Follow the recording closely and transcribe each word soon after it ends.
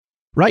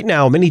Right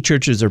now, many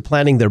churches are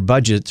planning their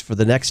budgets for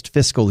the next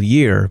fiscal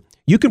year.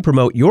 You can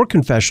promote your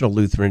confessional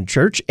Lutheran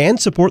church and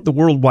support the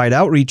worldwide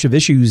outreach of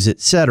Issues,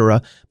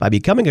 etc. by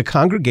becoming a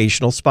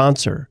congregational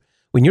sponsor.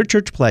 When your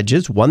church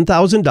pledges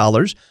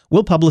 $1,000,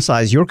 we'll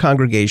publicize your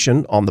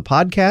congregation on the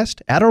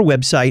podcast, at our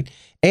website,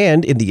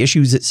 and in the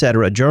Issues,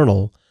 etc.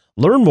 journal.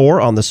 Learn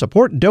more on the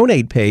Support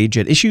Donate page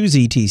at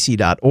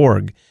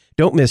issuesetc.org.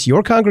 Don't miss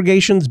your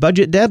congregation's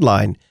budget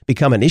deadline.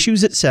 Become an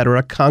Issues,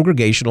 etc.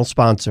 congregational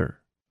sponsor.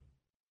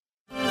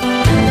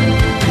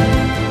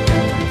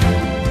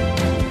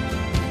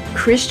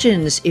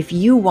 Christians, if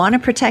you want to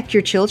protect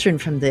your children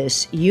from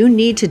this, you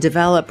need to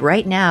develop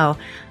right now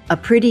a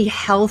pretty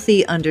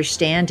healthy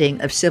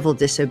understanding of civil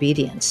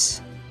disobedience.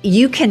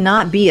 You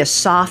cannot be a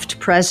soft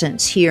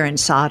presence here in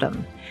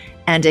Sodom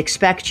and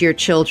expect your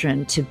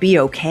children to be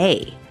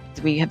okay.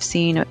 We have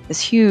seen this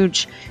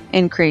huge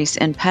increase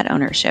in pet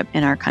ownership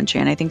in our country.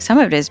 And I think some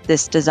of it is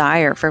this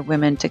desire for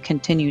women to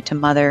continue to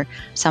mother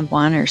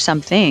someone or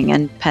something.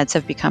 And pets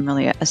have become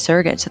really a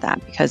surrogate to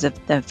that because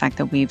of the fact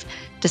that we've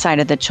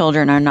decided that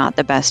children are not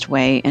the best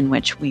way in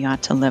which we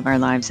ought to live our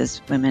lives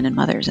as women and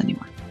mothers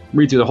anymore.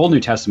 Read through the whole New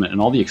Testament and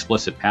all the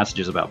explicit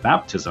passages about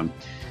baptism.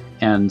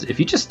 And if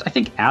you just, I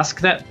think,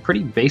 ask that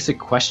pretty basic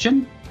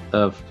question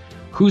of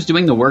who's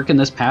doing the work in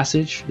this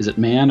passage? Is it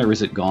man or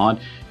is it God?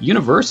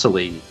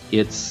 Universally,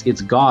 it's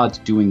God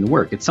doing the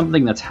work. It's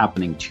something that's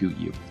happening to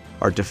you.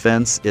 Our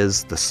defense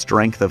is the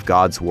strength of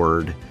God's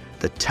word,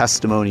 the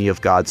testimony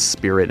of God's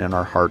Spirit in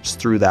our hearts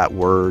through that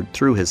word,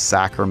 through his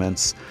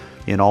sacraments.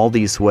 In all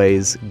these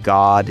ways,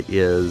 God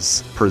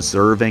is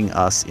preserving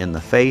us in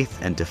the faith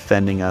and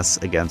defending us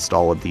against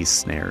all of these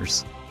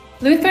snares.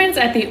 Lutherans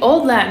at the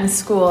Old Latin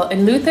School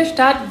in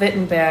Lutherstadt,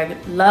 Wittenberg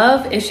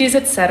love Issues,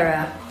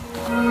 etc.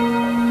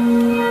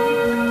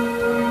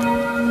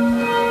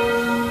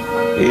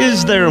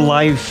 Is there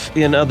life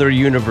in other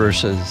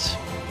universes?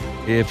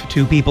 If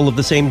two people of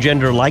the same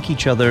gender like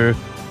each other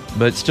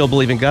but still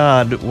believe in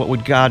God, what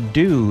would God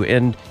do?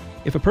 And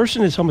if a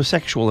person is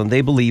homosexual and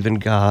they believe in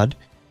God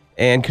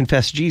and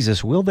confess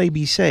Jesus, will they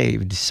be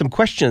saved? Some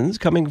questions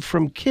coming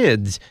from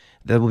kids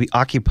that will be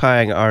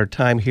occupying our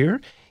time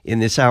here in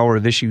this hour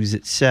of Issues,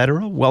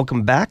 etc.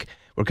 Welcome back.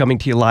 We're coming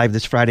to you live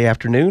this Friday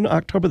afternoon,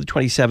 October the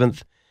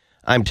 27th.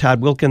 I'm Todd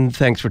Wilkin.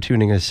 Thanks for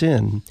tuning us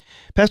in.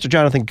 Pastor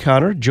Jonathan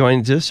Connor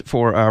joins us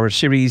for our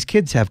series,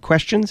 Kids Have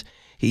Questions.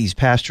 He's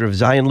pastor of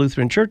Zion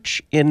Lutheran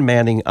Church in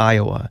Manning,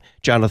 Iowa.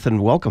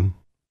 Jonathan, welcome.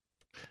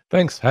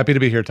 Thanks. Happy to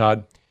be here,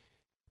 Todd.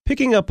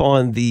 Picking up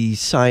on the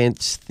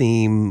science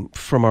theme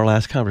from our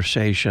last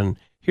conversation,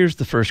 here's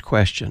the first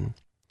question.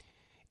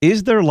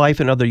 Is there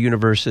life in other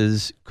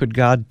universes? Could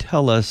God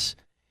tell us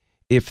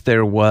if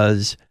there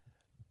was,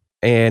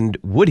 and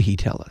would he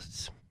tell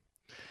us?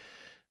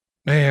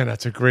 Man,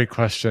 that's a great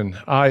question.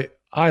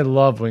 I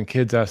love when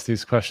kids ask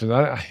these questions.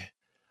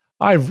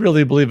 I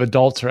really believe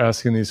adults are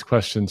asking these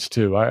questions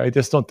too. I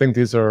just don't think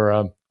these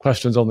are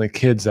questions only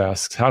kids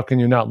ask. How can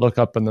you not look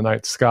up in the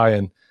night sky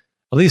and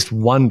at least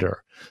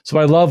wonder? So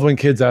I love when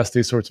kids ask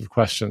these sorts of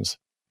questions.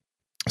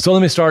 So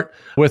let me start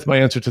with my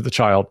answer to the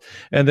child,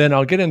 and then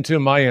I'll get into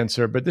my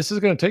answer. But this is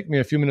going to take me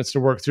a few minutes to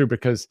work through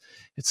because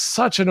it's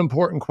such an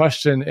important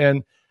question.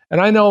 And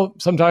I know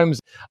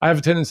sometimes I have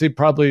a tendency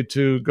probably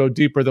to go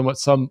deeper than what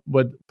some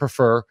would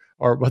prefer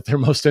or what they're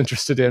most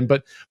interested in.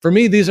 But for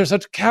me, these are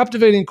such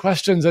captivating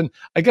questions. And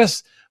I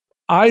guess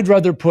I'd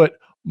rather put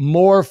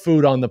more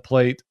food on the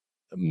plate,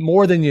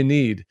 more than you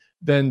need,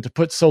 than to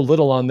put so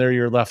little on there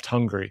you're left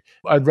hungry.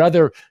 I'd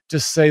rather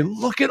just say,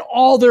 look at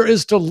all there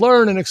is to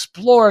learn and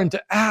explore and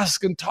to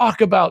ask and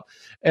talk about,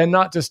 and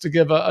not just to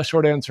give a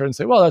short answer and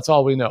say, well, that's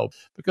all we know.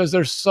 Because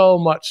there's so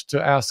much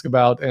to ask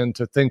about and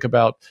to think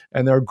about,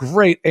 and there are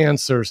great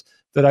answers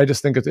that I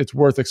just think it's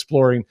worth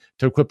exploring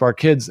to equip our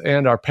kids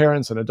and our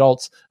parents and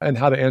adults and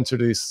how to answer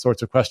these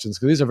sorts of questions,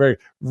 because these are very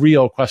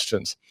real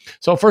questions.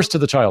 So first to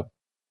the child.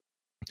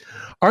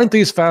 Aren't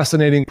these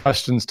fascinating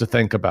questions to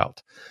think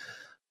about?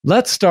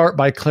 Let's start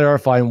by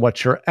clarifying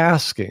what you're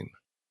asking.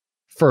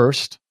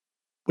 First,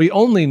 we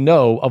only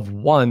know of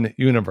one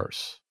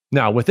universe.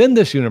 Now, within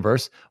this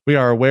universe, we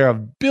are aware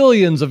of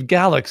billions of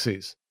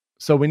galaxies.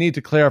 So we need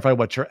to clarify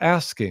what you're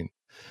asking.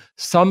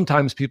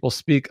 Sometimes people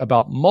speak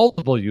about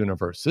multiple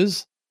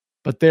universes,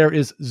 but there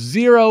is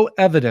zero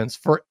evidence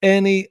for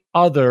any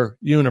other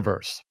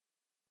universe.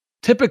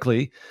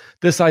 Typically,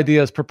 this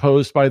idea is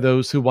proposed by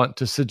those who want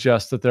to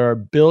suggest that there are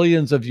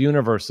billions of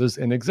universes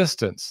in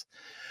existence.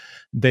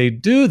 They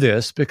do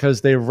this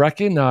because they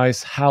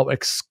recognize how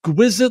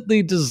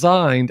exquisitely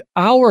designed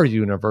our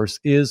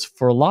universe is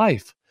for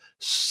life.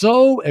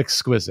 So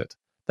exquisite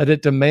that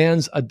it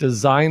demands a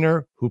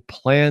designer who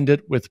planned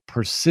it with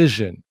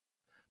precision.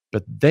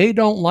 But they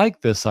don't like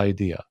this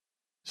idea.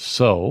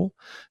 So,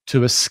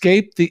 to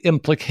escape the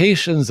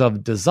implications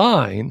of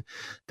design,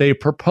 they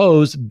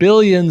propose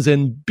billions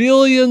and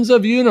billions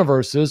of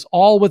universes,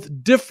 all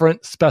with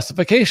different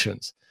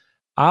specifications.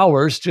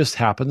 Ours just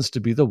happens to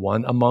be the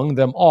one among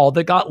them all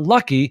that got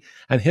lucky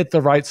and hit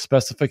the right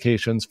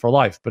specifications for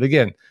life. But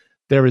again,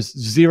 There is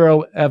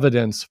zero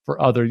evidence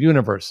for other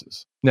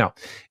universes. Now,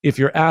 if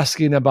you're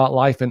asking about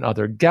life in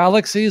other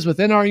galaxies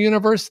within our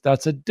universe,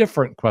 that's a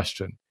different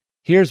question.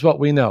 Here's what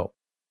we know.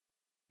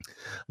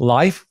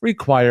 Life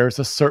requires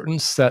a certain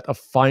set of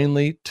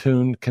finely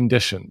tuned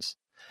conditions.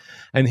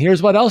 And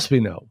here's what else we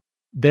know.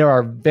 There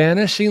are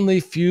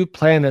vanishingly few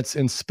planets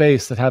in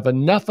space that have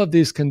enough of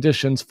these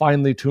conditions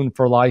finely tuned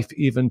for life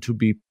even to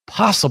be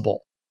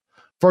possible.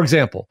 For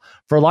example,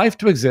 for life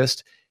to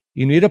exist,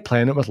 you need a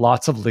planet with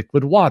lots of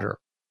liquid water,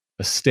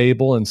 a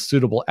stable and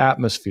suitable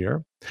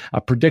atmosphere,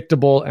 a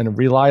predictable and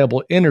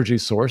reliable energy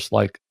source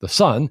like the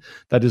sun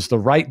that is the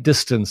right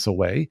distance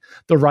away,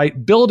 the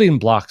right building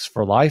blocks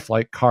for life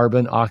like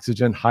carbon,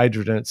 oxygen,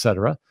 hydrogen,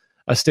 etc.,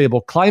 a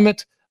stable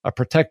climate, a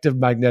protective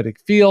magnetic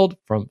field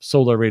from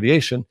solar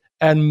radiation,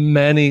 and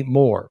many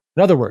more.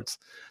 In other words,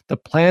 the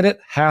planet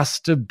has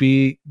to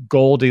be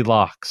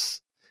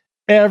Goldilocks.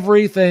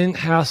 Everything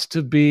has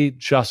to be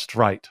just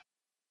right.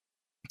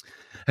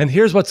 And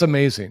here's what's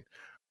amazing.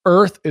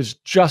 Earth is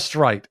just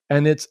right,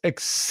 and it's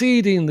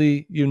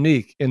exceedingly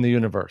unique in the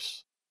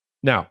universe.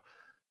 Now,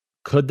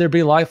 could there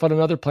be life on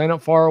another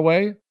planet far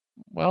away?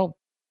 Well,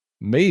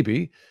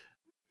 maybe.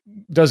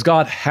 Does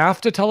God have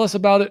to tell us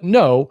about it?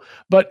 No,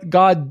 but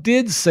God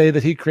did say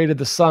that he created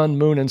the sun,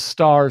 moon, and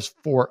stars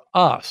for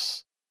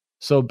us.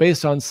 So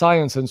based on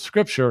science and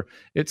scripture,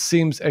 it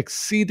seems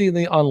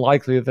exceedingly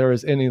unlikely that there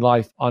is any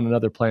life on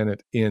another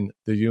planet in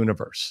the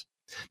universe.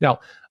 Now,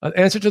 an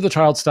answer to the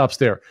child stops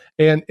there.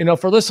 And,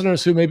 for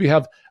listeners who maybe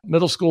have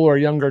middle school or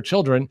younger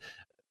children,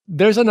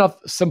 there's enough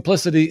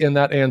simplicity in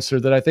that answer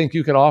that I think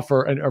you could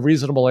offer a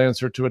reasonable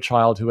answer to a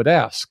child who would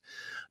ask.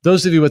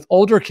 Those of you with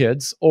older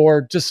kids,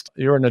 or just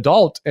you're an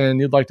adult and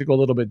you'd like to go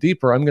a little bit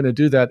deeper, I'm going to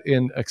do that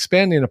in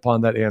expanding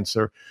upon that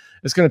answer.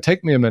 It's going to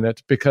take me a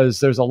minute because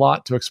there's a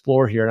lot to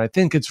explore here. And I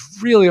think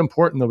it's really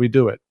important that we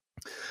do it.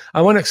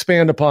 I want to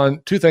expand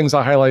upon two things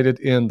I highlighted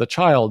in the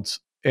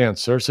child's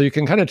answer. So you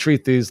can kind of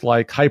treat these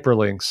like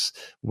hyperlinks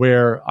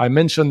where I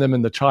mention them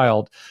in the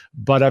child,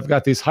 but I've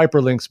got these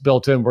hyperlinks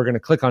built in. We're going to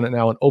click on it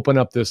now and open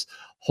up this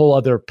whole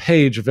other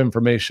page of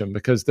information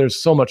because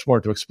there's so much more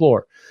to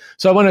explore.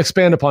 So I want to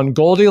expand upon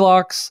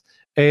Goldilocks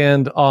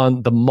and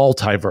on the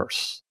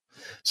multiverse.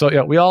 So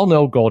yeah, we all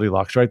know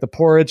Goldilocks, right? The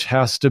porridge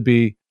has to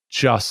be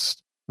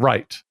just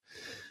right.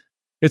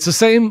 It's the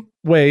same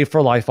way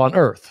for life on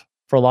Earth.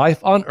 For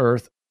life on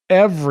Earth,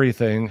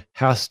 everything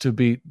has to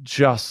be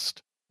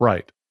just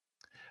right.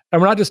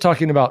 And we're not just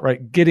talking about,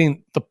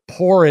 getting the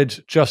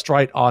porridge just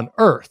right on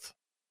Earth.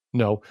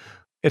 No,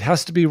 it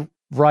has to be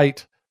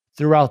right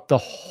throughout the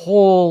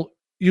whole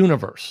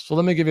universe. So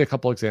let me give you a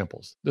couple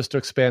examples just to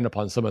expand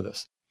upon some of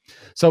this.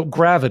 So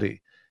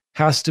gravity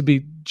has to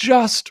be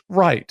just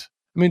right.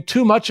 I mean,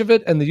 too much of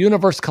it and the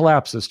universe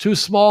collapses. Too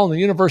small and the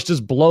universe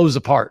just blows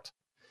apart.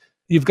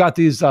 You've got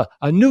these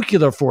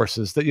nuclear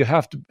forces that you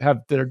have to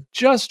have that are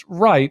just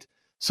right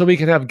so we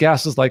can have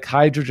gases like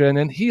hydrogen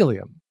and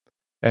helium.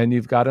 And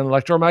you've got an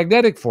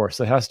electromagnetic force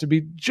that has to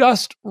be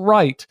just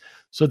right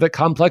so that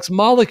complex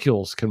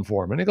molecules can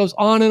form. And it goes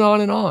on and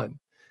on and on.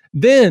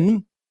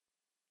 Then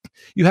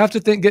you have to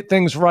get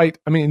things right,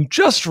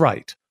 just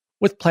right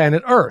with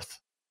planet Earth.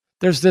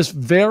 There's this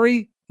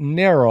very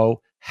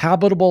narrow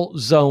habitable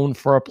zone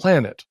for a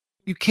planet.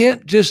 You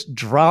can't just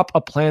drop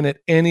a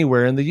planet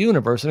anywhere in the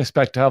universe and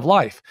expect to have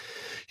life.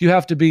 You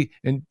have to be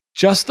in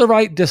just the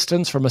right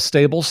distance from a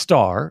stable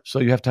star. So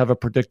you have to have a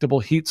predictable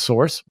heat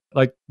source,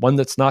 like one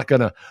that's not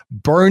going to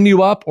burn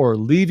you up or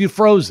leave you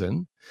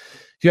frozen.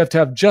 You have to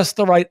have just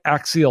the right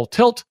axial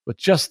tilt with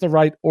just the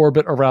right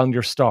orbit around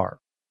your star.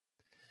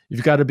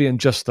 You've got to be in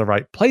just the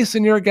right place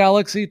in your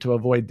galaxy to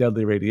avoid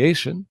deadly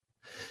radiation.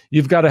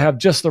 You've got to have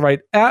just the right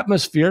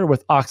atmosphere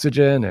with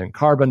oxygen and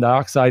carbon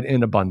dioxide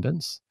in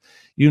abundance.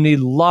 You need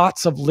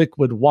lots of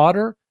liquid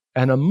water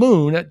and a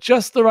moon at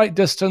just the right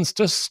distance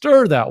to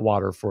stir that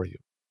water for you.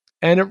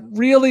 And it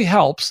really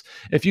helps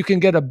if you can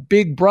get a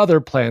big brother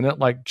planet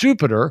like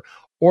Jupiter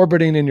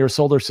orbiting in your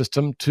solar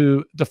system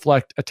to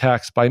deflect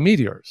attacks by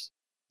meteors.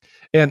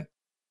 And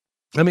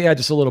let me add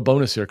just a little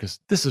bonus here because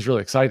this is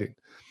really exciting.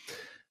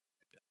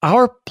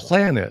 Our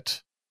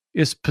planet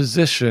is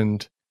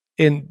positioned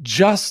in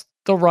just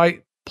the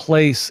right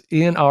place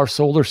in our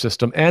solar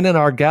system and in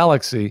our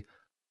galaxy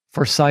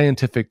for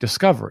scientific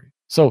discovery.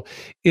 So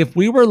if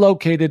we were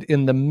located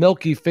in the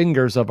Milky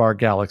Fingers of our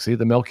galaxy,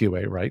 the Milky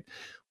Way, right,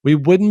 we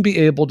wouldn't be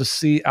able to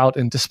see out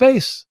into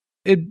space.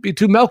 It'd be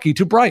too milky,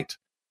 too bright.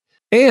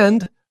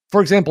 And,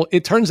 for example,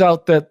 it turns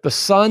out that the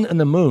sun and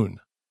the moon,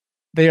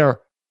 they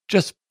are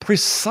just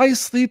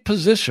precisely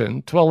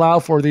positioned to allow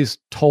for these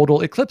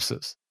total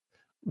eclipses,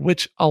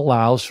 which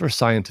allows for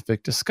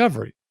scientific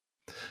discovery.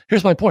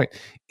 Here's my point.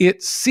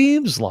 It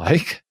seems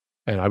like,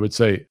 and I would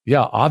say,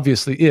 yeah,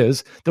 obviously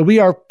is, that we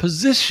are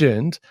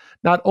positioned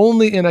not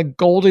only in a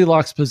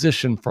Goldilocks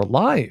position for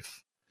life,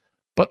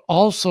 but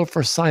also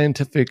for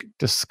scientific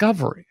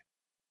discovery.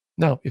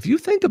 Now, if you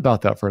think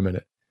about that for a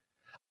minute,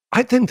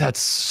 I think that's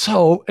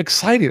so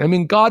exciting. I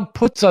mean, God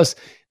puts us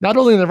not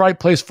only in the right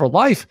place for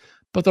life,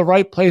 but the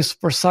right place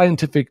for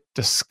scientific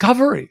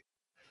discovery.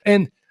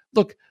 And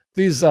look,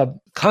 these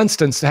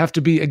constants have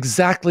to be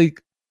exactly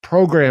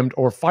programmed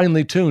or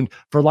finely tuned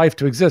for life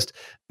to exist.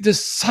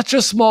 There's such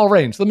a small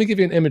range. Let me give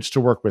you an image to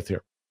work with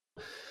here.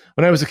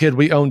 When I was a kid,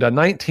 we owned a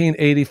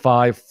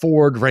 1985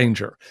 Ford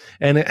Ranger,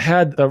 and it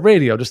had the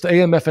radio, just the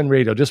AM/FM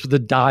radio, just with the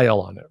dial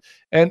on it.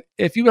 And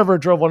if you ever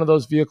drove one of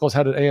those vehicles,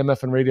 had an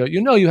AM/FM radio,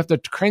 you know you have to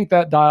crank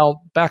that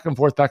dial back and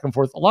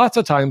forth, lots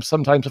of times,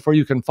 sometimes before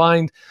you can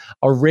find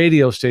a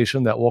radio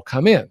station that will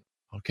come in,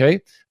 okay?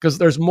 Because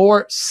there's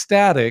more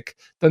static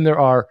than there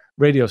are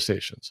radio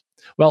stations.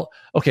 Well,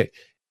 okay,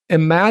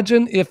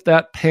 imagine if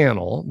that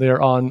panel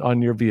there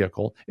on your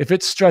vehicle, if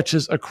it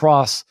stretches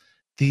across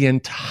the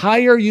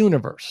entire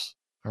universe,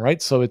 all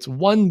right? So it's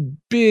one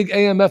big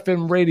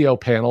AM/FM radio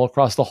panel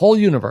across the whole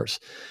universe,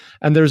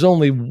 and there's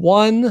only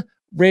one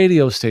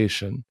radio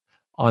station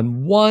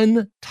on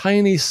one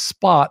tiny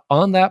spot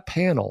on that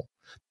panel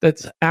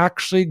that's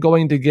actually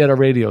going to get a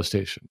radio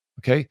station,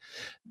 okay?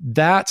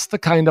 That's the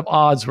kind of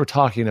odds we're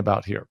talking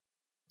about here.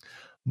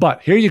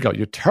 But here you go.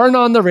 You turn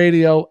on the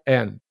radio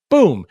and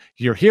boom,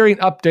 you're hearing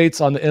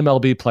updates on the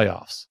MLB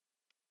playoffs.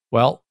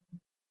 Well,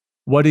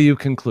 what do you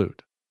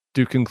conclude?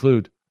 Do you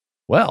conclude,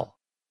 well,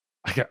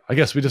 I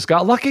guess we just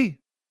got lucky?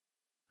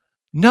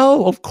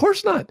 No, of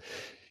course not.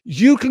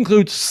 You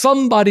conclude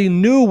somebody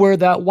knew where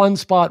that one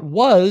spot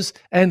was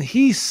and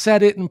he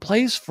set it in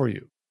place for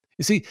you.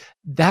 You see,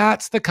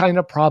 that's the kind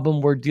of problem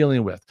we're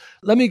dealing with.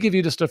 Let me give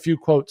you just a few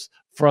quotes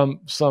from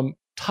some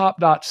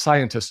top-notch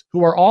scientists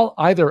who are all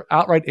either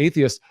outright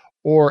atheists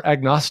or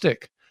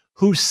agnostic,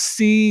 who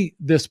see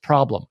this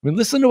problem. I mean,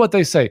 listen to what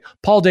they say.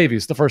 Paul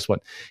Davies, the first one.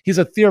 He's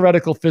a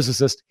theoretical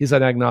physicist. He's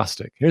an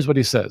agnostic. Here's what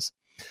he says.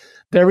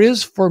 There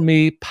is, for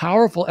me,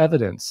 powerful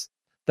evidence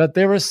that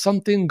there is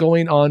something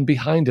going on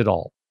behind it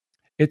all.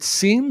 It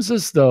seems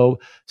as though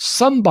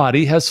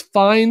somebody has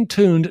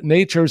fine-tuned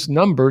nature's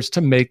numbers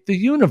to make the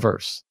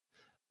universe.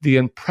 The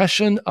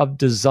impression of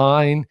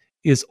design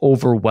is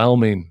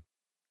overwhelming.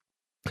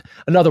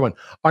 Another one,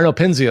 Arno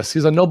Penzias,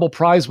 he's a Nobel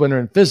Prize winner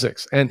in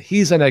physics, and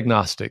he's an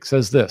agnostic,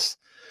 says this.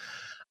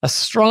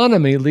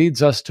 Astronomy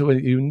leads us to a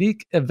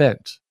unique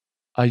event,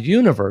 a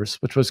universe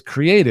which was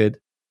created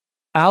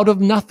out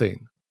of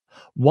nothing,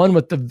 one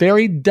with the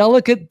very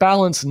delicate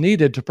balance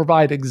needed to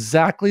provide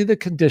exactly the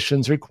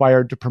conditions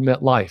required to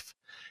permit life,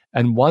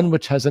 and one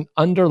which has an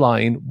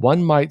underlying,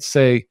 one might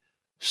say,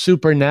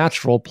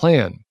 supernatural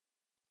plan.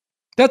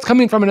 That's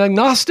coming from an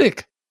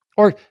agnostic.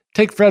 Or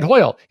take Fred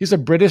Hoyle. He's a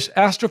British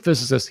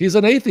astrophysicist. He's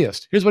an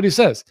atheist. Here's what he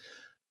says.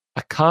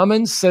 A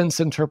common sense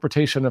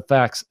interpretation of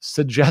facts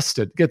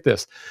suggested, get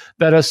this,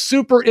 that a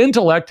super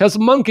intellect has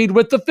monkeyed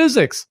with the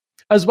physics,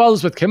 as well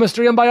as with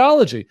chemistry and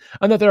biology,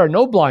 and that there are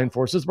no blind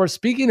forces we're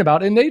speaking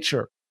about in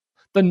nature.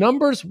 The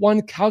numbers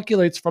one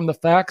calculates from the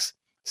facts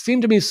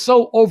seem to me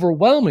so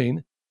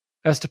overwhelming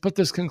as to put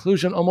this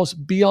conclusion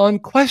almost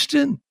beyond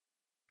question.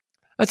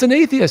 That's an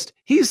atheist.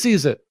 He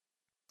sees it.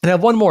 And I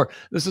have one more.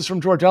 This is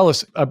from George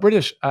Ellis, a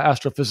British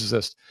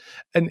astrophysicist.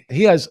 And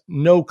he has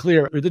no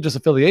clear religious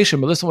affiliation,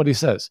 but listen to what he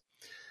says.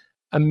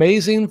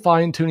 Amazing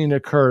fine-tuning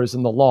occurs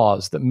in the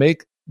laws that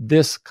make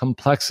this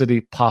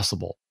complexity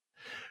possible.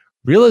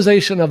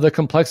 Realization of the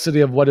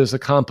complexity of what is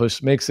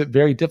accomplished makes it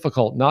very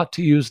difficult not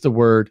to use the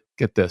word,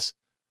 get this,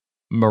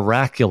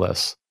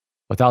 miraculous,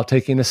 without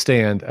taking a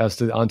stand as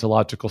to the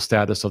ontological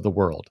status of the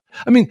world.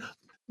 I mean,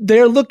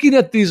 they're looking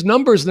at these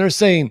numbers and they're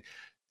saying,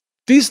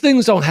 these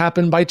things don't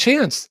happen by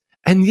chance.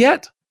 And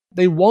yet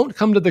they won't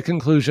come to the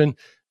conclusion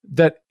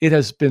that it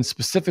has been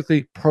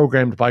specifically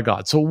programmed by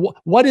God. So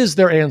what is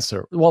their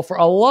answer? Well, for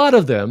a lot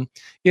of them,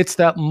 it's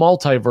that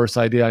multiverse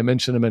idea I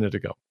mentioned a minute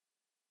ago.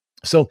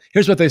 So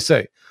here's what they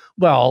say.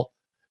 Well,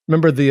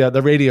 remember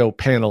the radio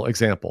panel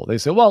example. They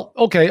say, well,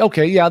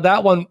 okay, yeah,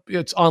 that one,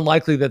 it's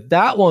unlikely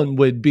that one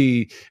would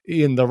be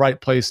in the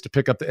right place to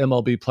pick up the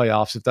MLB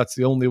playoffs if that's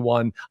the only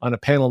one on a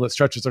panel that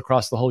stretches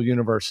across the whole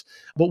universe.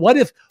 But what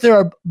if there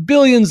are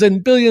billions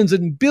and billions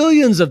and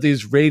billions of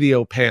these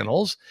radio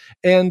panels,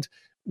 and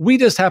we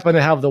just happen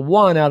to have the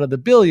one out of the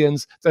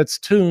billions that's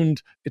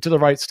tuned to the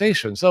right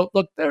station? So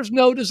look, there's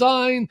no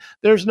design,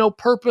 there's no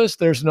purpose,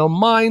 there's no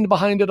mind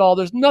behind it all.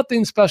 There's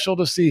nothing special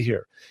to see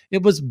here.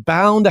 It was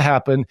bound to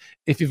happen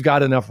if you've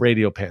got enough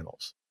radio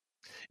panels.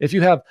 If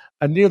you have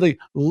a nearly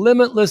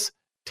limitless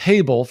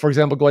table, for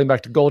example, going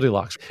back to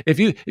Goldilocks, if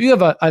you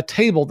have a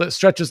table that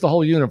stretches the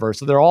whole universe,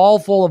 so they're all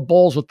full of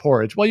bowls with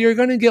porridge, well, you're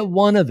going to get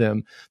one of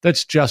them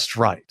that's just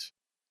right.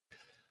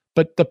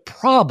 But the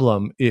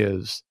problem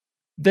is,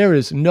 there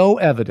is no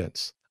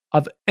evidence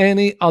of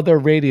any other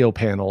radio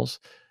panels.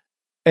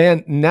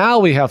 And now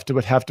we have to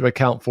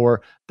account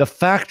for the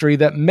factory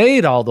that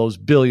made all those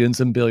billions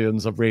and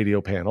billions of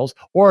radio panels,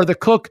 or the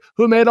cook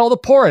who made all the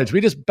porridge.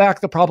 We just back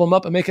the problem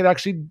up and make it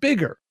actually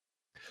bigger.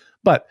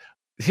 But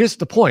here's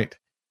the point.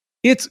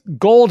 It's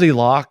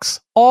Goldilocks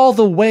all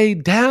the way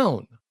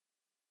down.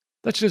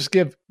 Let's just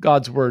give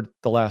God's word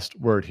the last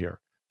word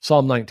here.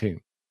 Psalm 19.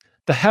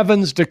 The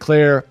heavens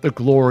declare the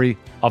glory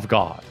of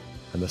God,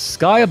 and the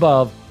sky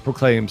above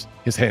proclaims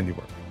his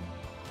handiwork.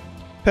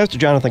 Pastor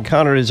Jonathan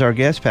Conner is our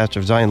guest, pastor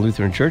of Zion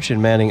Lutheran Church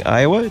in Manning,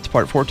 Iowa. It's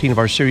part 14 of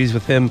our series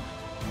with him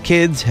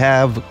Kids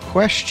Have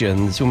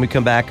Questions. When we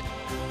come back,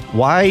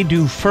 why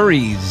do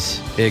furries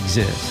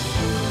exist?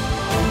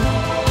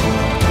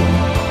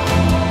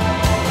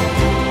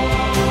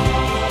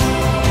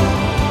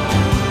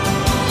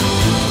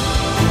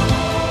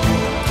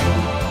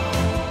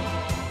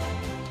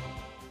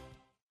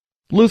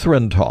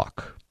 Lutheran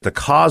Talk. The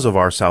cause of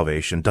our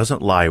salvation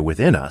doesn't lie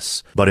within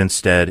us, but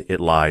instead it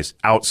lies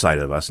outside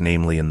of us,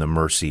 namely in the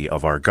mercy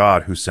of our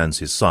God who sends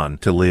his Son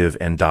to live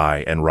and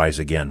die and rise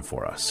again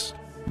for us.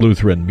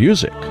 Lutheran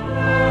Music.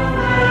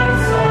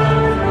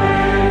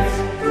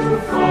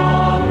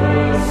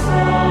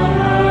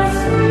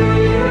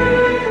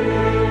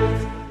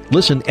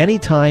 Listen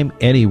anytime,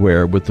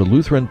 anywhere with the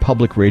Lutheran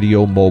Public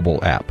Radio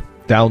mobile app.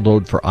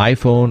 Download for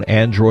iPhone,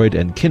 Android,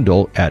 and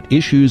Kindle at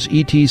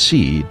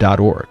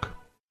issuesetc.org.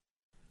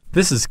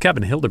 This is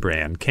Kevin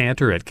Hildebrand,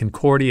 cantor at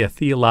Concordia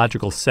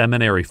Theological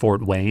Seminary,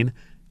 Fort Wayne,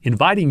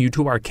 inviting you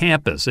to our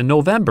campus in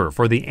November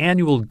for the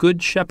annual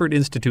Good Shepherd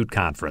Institute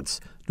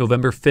Conference,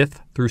 November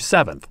 5th through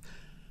 7th.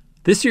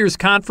 This year's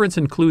conference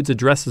includes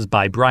addresses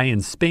by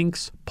Brian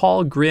Spinks,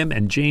 Paul Grimm,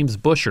 and James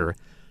Busher,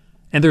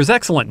 and there's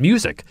excellent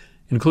music,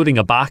 including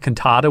a Bach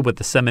cantata with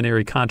the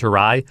Seminary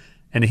Cantorai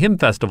and a hymn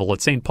festival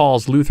at St.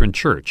 Paul's Lutheran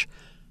Church.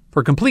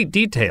 For complete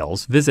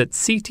details, visit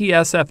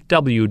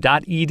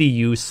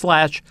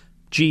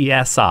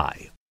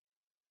ctsfw.edu/GSI.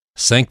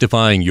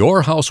 Sanctifying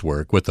your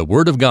housework with the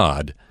Word of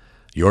God.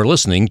 You're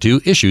listening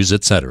to Issues,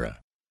 Etc.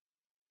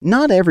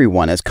 Not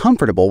everyone is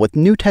comfortable with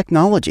new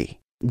technology.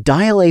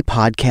 Dial A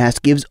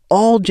Podcast gives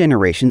all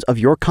generations of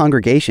your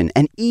congregation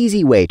an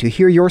easy way to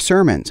hear your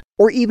sermons,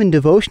 or even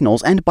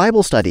devotionals and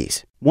Bible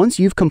studies. Once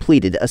you've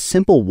completed a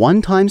simple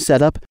one-time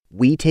setup,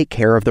 we take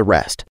care of the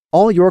rest.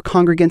 All your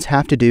congregants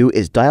have to do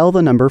is dial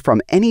the number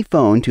from any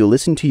phone to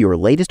listen to your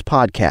latest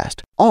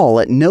podcast, all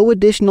at no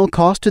additional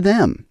cost to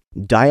them.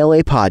 Dial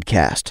A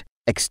Podcast.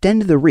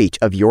 Extend the reach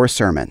of your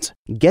sermons.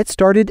 Get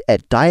started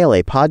at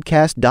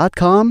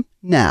dialapodcast.com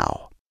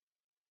now.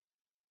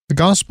 The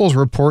Gospels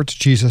report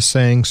Jesus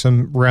saying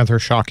some rather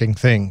shocking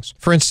things.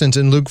 For instance,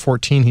 in Luke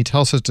 14, he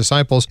tells his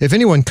disciples, "If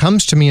anyone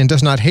comes to me and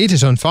does not hate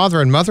his own father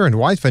and mother and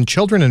wife and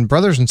children and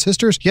brothers and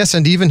sisters, yes,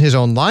 and even his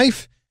own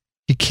life,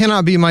 he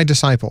cannot be my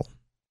disciple."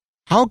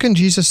 How can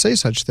Jesus say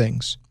such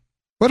things?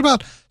 What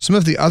about some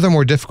of the other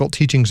more difficult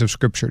teachings of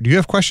Scripture? Do you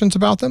have questions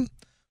about them?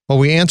 Well,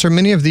 we answer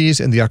many of these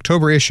in the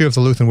October issue of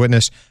the Lutheran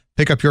Witness.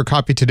 Pick up your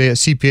copy today at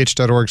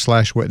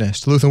cph.org/witness.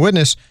 The Lutheran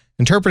Witness,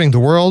 interpreting the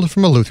world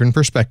from a Lutheran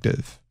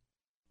perspective.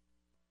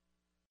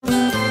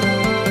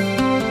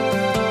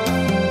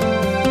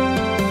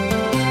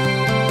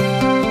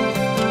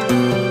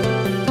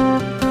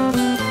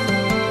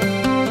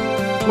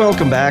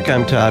 Welcome back.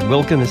 I'm Todd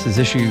Wilken. This is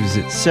Issues,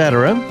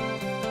 Etc.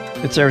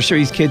 It's our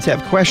series, Kids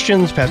Have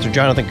Questions. Pastor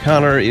Jonathan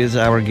Connor is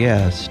our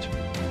guest.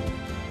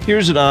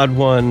 Here's an odd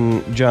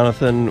one,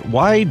 Jonathan.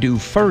 Why do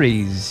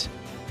furries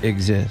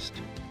exist?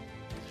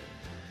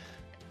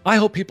 I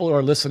hope people who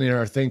are listening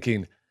are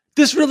thinking,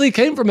 this really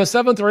came from a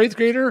 7th or 8th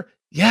grader?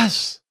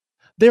 Yes.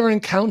 They were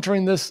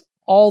encountering this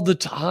all the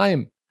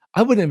time.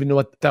 I wouldn't even know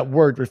what that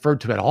word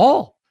referred to at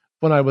all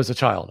when I was a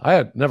child. I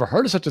had never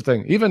heard of such a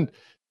thing. Even in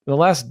the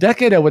last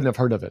decade, I wouldn't have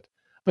heard of it.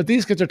 But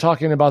these kids are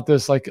talking about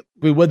this like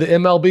we would the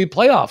MLB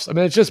playoffs. I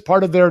mean, it's just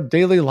part of their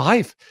daily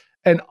life.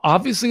 And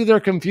obviously they're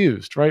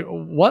confused, right?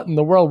 What in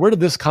the world? Where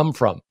did this come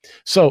from?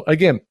 So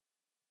again,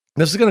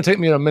 this is going to take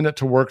me a minute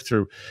to work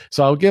through.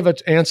 So I'll give an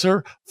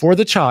answer for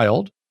the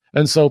child.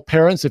 And so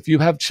parents, if you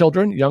have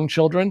children, young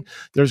children,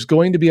 there's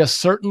going to be a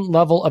certain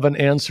level of an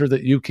answer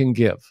that you can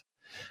give.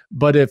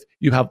 But if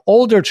you have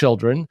older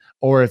children,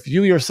 or if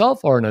you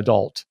yourself are an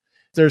adult,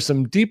 there's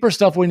some deeper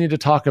stuff we need to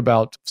talk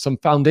about, some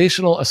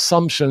foundational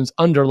assumptions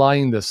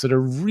underlying this that are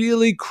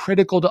really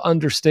critical to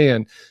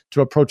understand to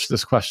approach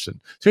this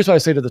question. So here's what I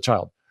say to the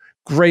child.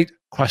 Great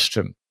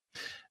question.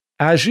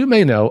 As you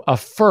may know, a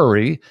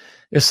furry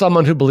is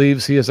someone who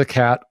believes he is a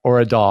cat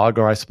or a dog,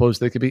 or I suppose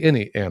they could be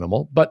any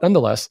animal. But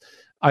nonetheless,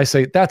 I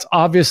say that's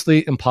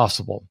obviously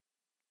impossible.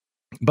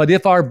 But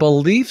if our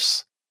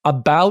beliefs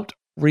about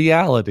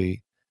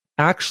reality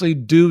actually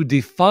do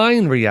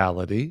define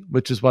reality,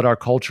 which is what our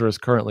culture is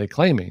currently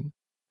claiming,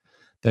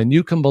 then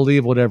you can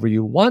believe whatever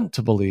you want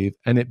to believe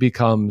and it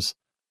becomes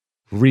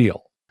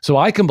real. So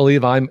I can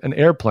believe I'm an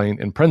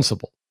airplane in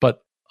principle,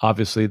 but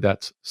obviously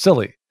that's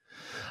silly.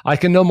 I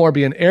can no more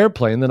be an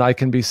airplane than I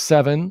can be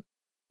 7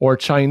 or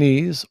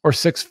Chinese or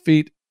 6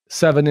 feet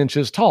 7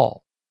 inches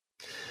tall.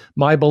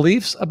 My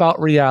beliefs about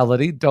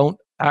reality don't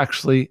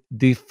actually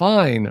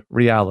define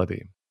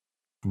reality.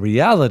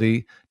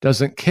 Reality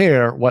doesn't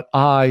care what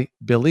I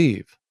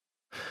believe.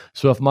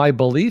 So if my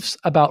beliefs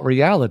about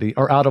reality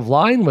are out of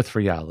line with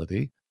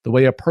reality, the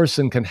way a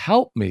person can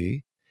help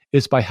me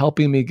is by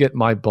helping me get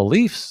my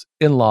beliefs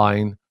in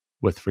line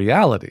with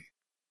reality.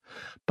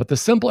 But the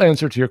simple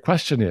answer to your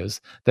question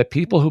is that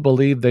people who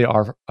believe they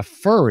are a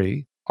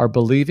furry are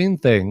believing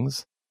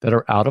things that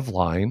are out of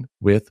line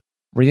with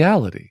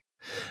reality.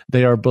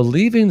 They are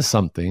believing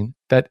something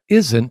that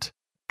isn't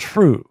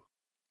true.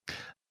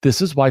 This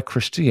is why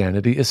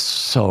Christianity is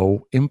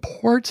so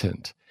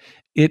important.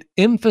 It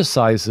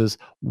emphasizes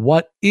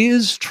what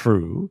is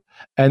true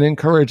and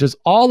encourages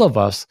all of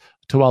us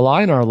to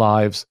align our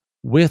lives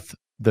with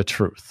the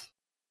truth.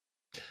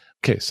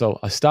 Okay, so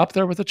I stopped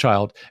there with a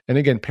child. And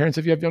again, parents,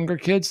 if you have younger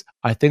kids,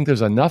 I think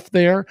there's enough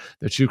there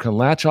that you can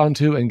latch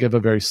onto and give a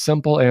very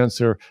simple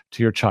answer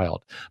to your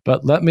child.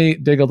 But let me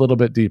dig a little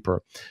bit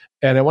deeper.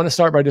 And I want to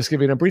start by just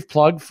giving a brief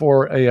plug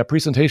for a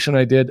presentation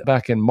I did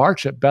back in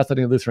March at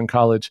Bethany Lutheran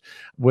College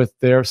with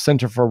their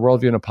Center for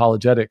Worldview and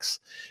Apologetics.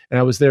 And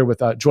I was there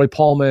with Joy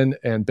Paulman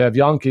and Bev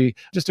Yonke.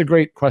 Just a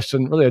great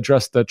question, really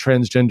addressed the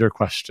transgender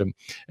question.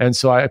 And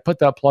so I put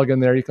that plug in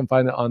there. You can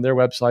find it on their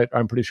website.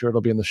 I'm pretty sure it'll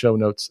be in the show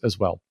notes as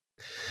well.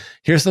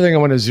 Here's the thing I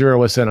want to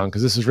zero us in on,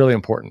 because this is really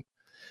important.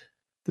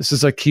 This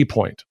is a key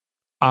point.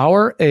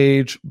 Our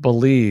age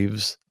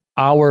believes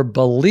our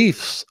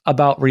beliefs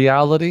about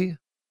reality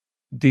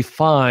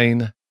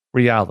define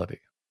reality.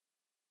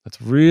 That's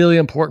a really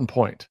important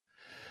point.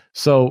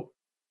 So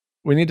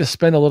we need to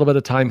spend a little bit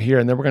of time here,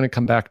 and then we're going to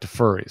come back to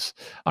furries.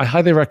 I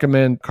highly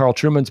recommend Carl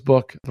Trueman's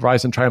book, The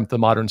Rise and Triumph of the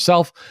Modern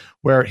Self,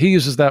 where he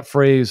uses that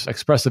phrase,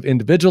 expressive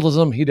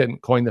individualism. He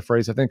didn't coin the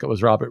phrase. I think it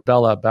was Robert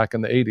Bella back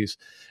in the 80s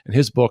in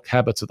his book,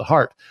 Habits of the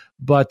Heart.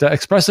 But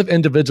expressive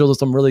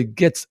individualism really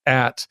gets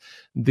at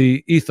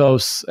the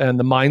ethos and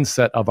the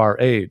mindset of our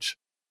age.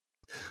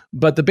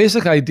 But the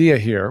basic idea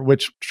here,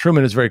 which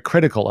Trueman is very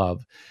critical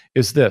of,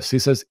 is this. He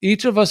says,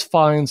 each of us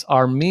finds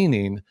our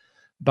meaning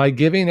by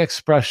giving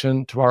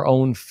expression to our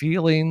own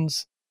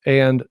feelings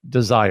and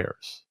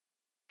desires.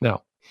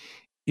 Now,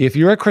 if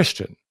you're a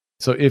Christian,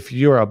 so if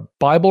you're a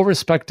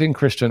Bible-respecting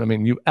Christian, I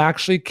mean, you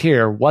actually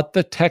care what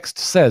the text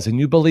says and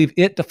you believe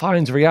it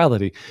defines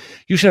reality,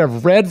 you should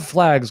have red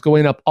flags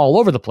going up all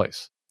over the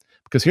place.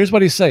 Because here's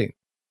what he's saying.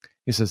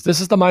 He says, this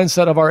is the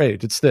mindset of our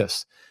age. It's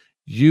this.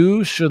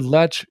 You should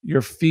let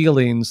your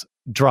feelings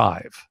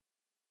drive.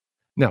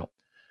 Now,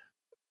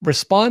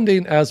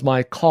 responding as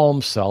my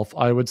calm self,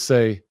 I would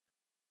say,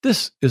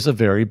 this is a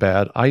very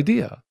bad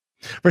idea.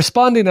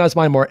 Responding as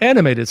my more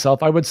animated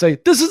self, I would say,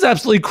 this is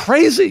absolutely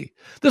crazy.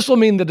 This will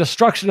mean the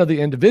destruction of the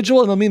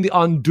individual, and it'll mean the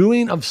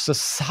undoing of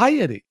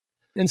society.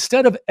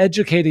 Instead of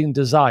educating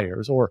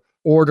desires or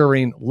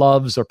ordering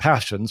loves or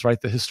passions,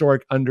 right, the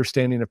historic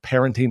understanding of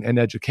parenting and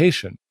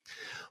education,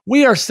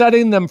 we are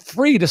setting them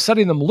free to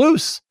setting them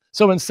loose.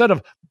 So instead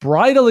of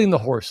bridling the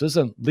horses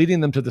and leading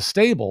them to the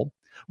stable,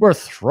 we're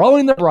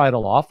throwing the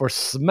bridle off, we're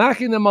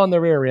smacking them on the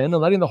rear end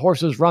and letting the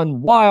horses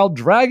run wild,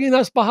 dragging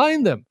us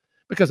behind them.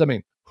 Because, I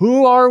mean,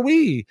 who are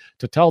we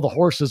to tell the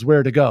horses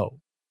where to go?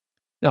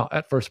 Now,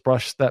 at first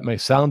brush, that may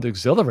sound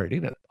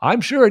exhilarating, and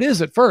I'm sure it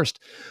is at first,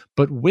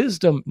 but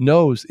wisdom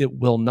knows it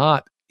will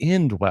not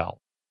end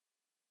well.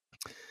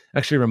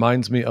 Actually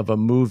reminds me of a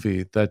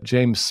movie that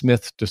James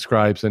Smith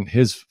describes in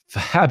his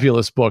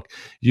fabulous book,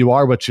 You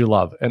Are What You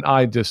Love. And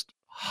I just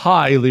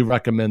highly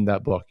recommend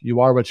that book,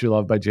 You Are What You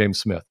Love by James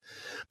Smith.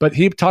 But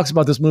he talks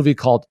about this movie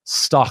called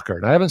Stalker.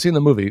 And I haven't seen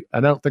the movie,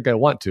 and I don't think I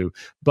want to,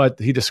 but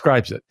he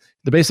describes it.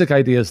 The basic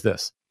idea is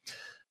this.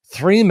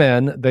 3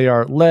 men, they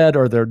are led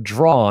or they're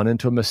drawn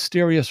into a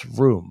mysterious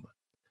room.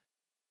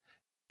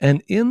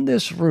 And in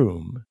this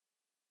room,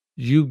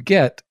 you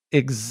get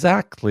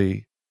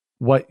exactly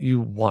what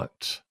you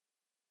want.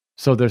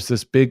 So there's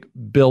this big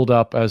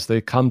buildup as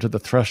they come to the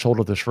threshold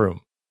of this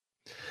room.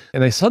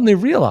 And they suddenly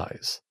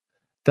realize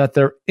that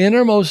their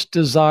innermost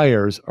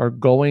desires are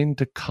going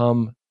to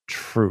come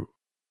true.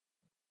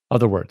 In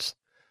other words,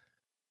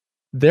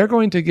 they're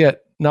going to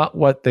get not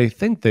what they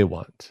think they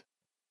want,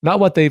 not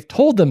what they've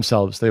told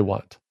themselves they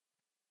want,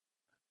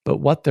 but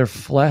what their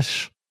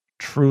flesh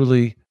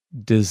truly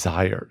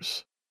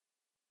desires.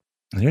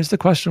 And here's the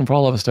question for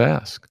all of us to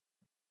ask.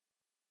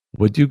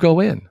 Would you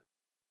go in?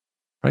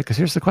 Right? Because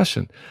here's the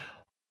question.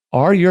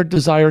 Are your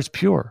desires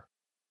pure?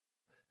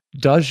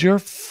 Does your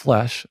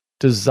flesh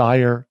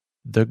desire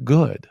the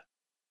good?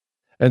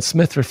 And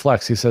Smith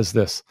reflects, he says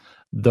this,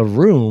 the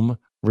room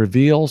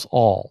reveals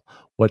all.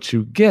 What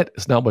you get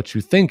is not what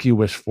you think you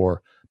wish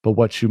for, but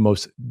what you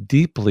most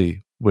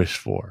deeply wish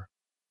for.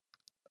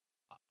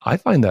 I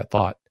find that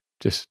thought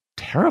just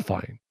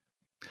terrifying.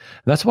 And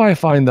that's why I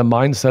find the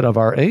mindset of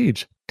our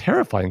age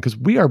terrifying, because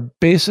we are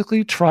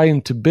basically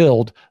trying to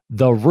build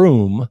the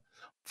room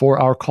for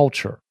our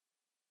culture.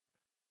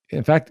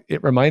 In fact,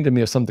 it reminded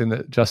me of something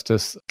that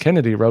Justice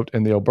Kennedy wrote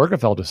in the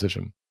Obergefell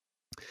decision.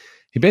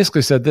 He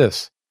basically said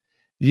this,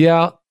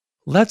 yeah,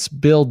 let's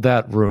build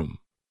that room.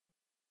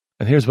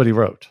 And here's what he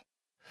wrote.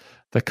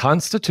 The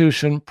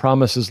Constitution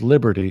promises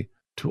liberty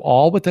to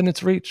all within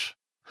its reach,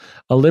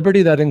 a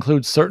liberty that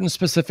includes certain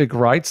specific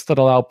rights that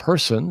allow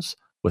persons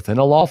within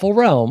a lawful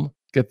realm,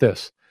 get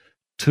this,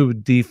 to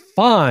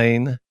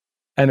define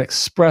and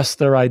express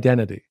their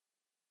identity.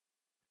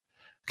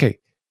 Okay,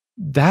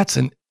 that's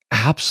an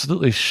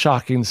absolutely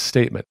shocking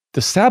statement.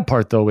 The sad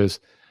part, though, is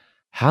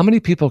how many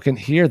people can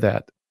hear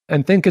that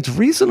and think it's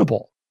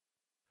reasonable?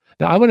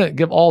 Now, I want to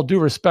give all due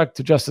respect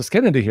to Justice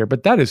Kennedy here,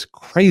 but that is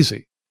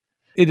crazy.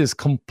 It is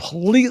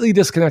completely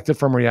disconnected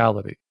from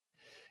reality.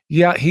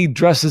 Yeah, he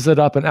dresses it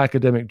up in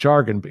academic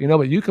jargon, but you know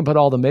what? You can put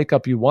all the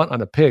makeup you want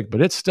on a pig,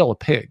 but it's still a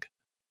pig.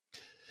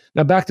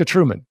 Now back to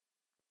Truman.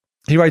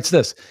 He writes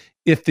this: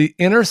 if the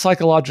inner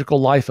psychological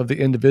life of the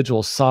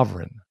individual is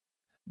sovereign,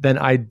 then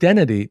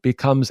identity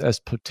becomes as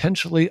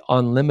potentially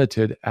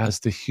unlimited as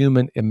the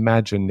human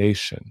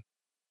imagination.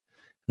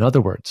 In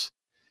other words,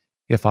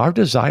 if our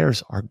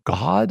desires are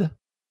God,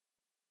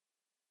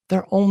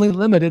 they're only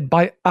limited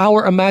by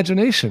our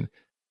imagination.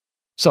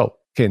 So,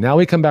 okay, now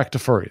we come back to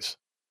furries.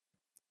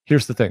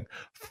 Here's the thing.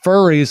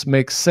 Furries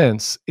make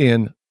sense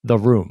in the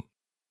room.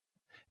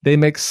 They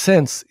make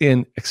sense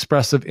in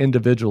expressive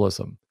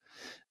individualism.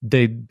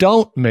 They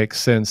don't make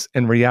sense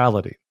in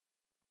reality.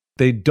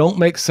 They don't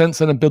make sense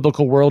in a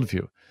biblical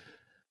worldview,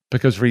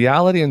 because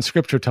reality and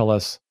scripture tell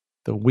us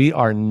that we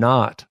are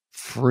not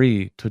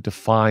free to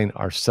define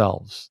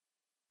ourselves.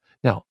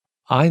 Now,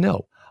 I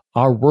know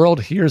our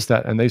world hears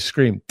that and they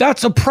scream,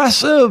 "That's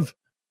oppressive!"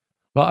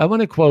 Well, I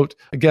want to quote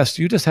a guest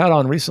you just had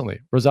on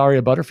recently,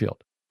 Rosaria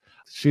Butterfield.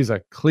 She's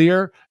a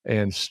clear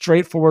and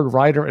straightforward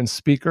writer and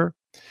speaker.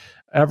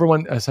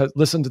 Everyone has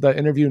listened to that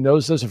interview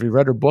knows this. If you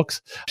read her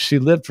books, she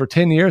lived for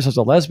 10 years as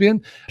a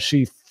lesbian.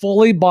 She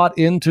fully bought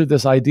into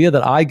this idea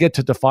that I get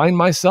to define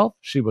myself.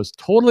 She was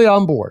totally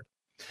on board.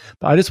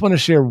 But I just want to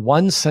share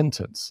one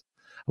sentence.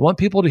 I want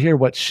people to hear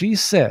what she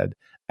said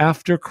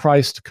after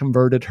Christ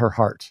converted her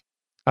heart,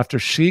 after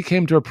she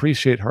came to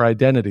appreciate her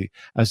identity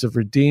as a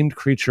redeemed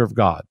creature of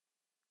God.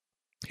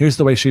 Here's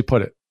the way she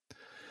put it.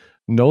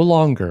 No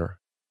longer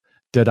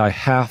did I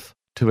have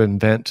to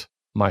invent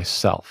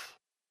myself.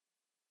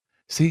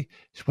 See,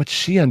 what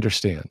she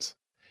understands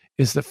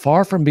is that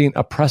far from being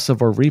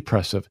oppressive or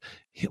repressive,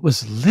 it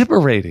was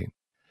liberating.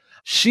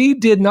 She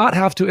did not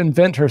have to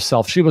invent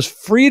herself. She was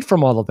freed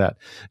from all of that.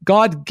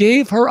 God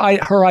gave her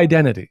her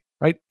identity,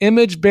 right?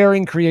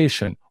 Image-bearing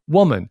creation,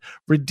 woman,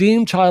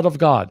 redeemed child of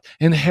God,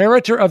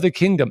 inheritor of the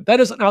kingdom. That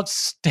is an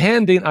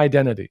outstanding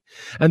identity.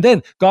 And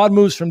then God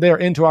moves from there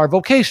into our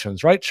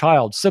vocations, right?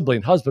 Child,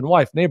 sibling, husband,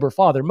 wife, neighbor,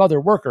 father, mother,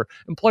 worker,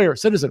 employer,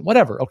 citizen,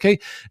 whatever, okay?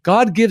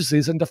 God gives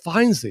these and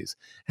defines these.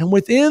 And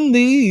within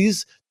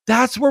these,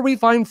 that's where we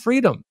find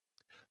freedom.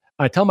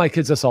 I tell my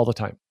kids this all the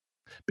time,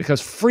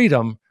 because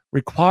freedom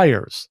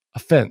requires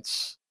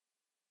offense.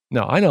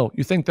 Now, I know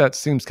you think that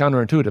seems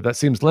counterintuitive. That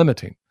seems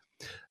limiting.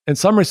 In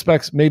some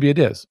respects, maybe it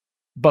is.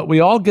 But we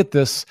all get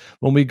this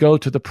when we go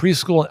to the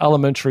preschool and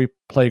elementary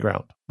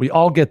playground. We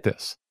all get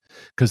this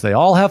because they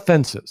all have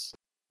fences.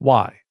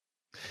 Why?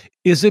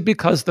 Is it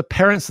because the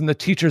parents and the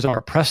teachers are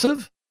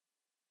oppressive?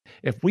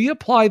 If we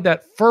applied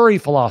that furry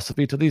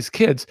philosophy to these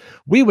kids,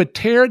 we would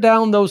tear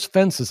down those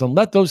fences and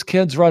let those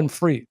kids run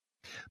free.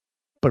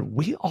 But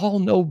we all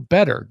know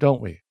better, don't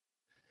we?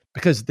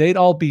 Because they'd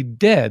all be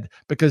dead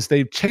because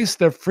they've chased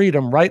their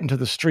freedom right into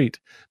the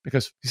street.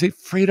 Because, you see,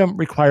 freedom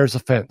requires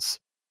offense.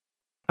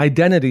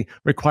 Identity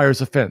requires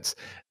offense.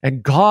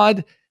 And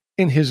God,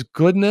 in his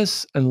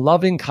goodness and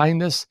loving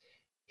kindness,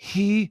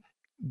 he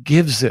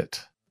gives it.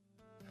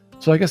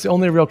 So I guess the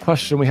only real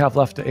question we have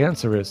left to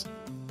answer is,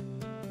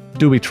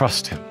 do we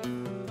trust him?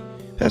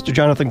 Pastor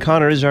Jonathan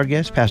Connor is our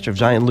guest, pastor of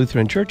Zion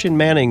Lutheran Church in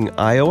Manning,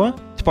 Iowa.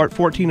 It's part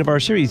 14 of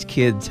our series,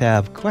 Kids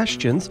Have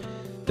Questions.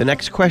 The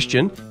next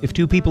question, if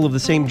two people of the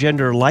same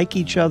gender like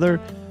each other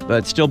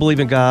but still believe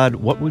in God,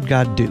 what would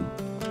God do?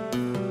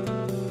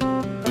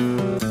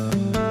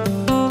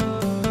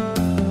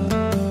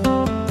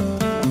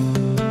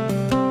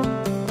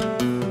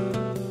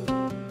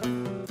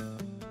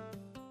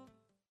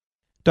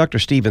 Dr.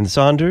 Stephen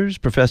Saunders,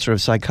 professor of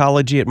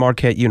psychology at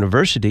Marquette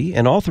University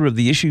and author of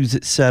the Issues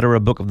Etc.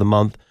 Book of the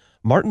Month,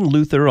 Martin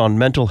Luther on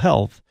Mental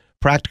Health,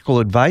 Practical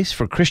Advice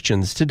for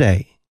Christians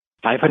Today.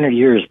 500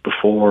 years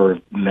before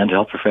mental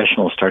health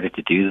professionals started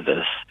to do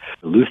this,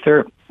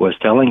 Luther was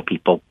telling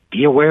people,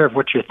 be aware of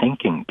what you're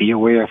thinking, be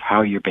aware of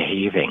how you're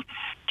behaving,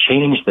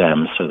 change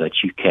them so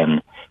that you can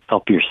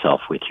help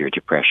yourself with your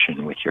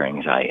depression, with your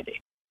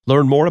anxiety.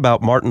 Learn more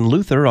about Martin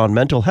Luther on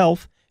mental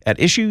health at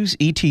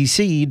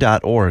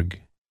issuesetc.org.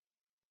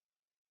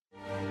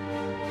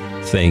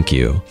 Thank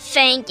you.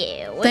 Thank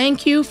you.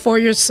 Thank you for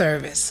your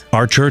service.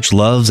 Our church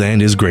loves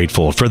and is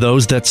grateful for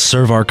those that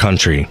serve our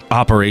country.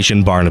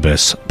 Operation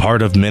Barnabas,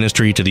 part of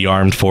Ministry to the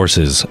Armed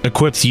Forces,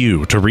 equips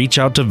you to reach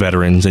out to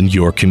veterans in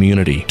your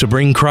community to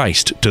bring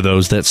Christ to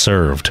those that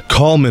served.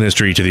 Call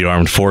Ministry to the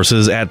Armed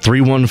Forces at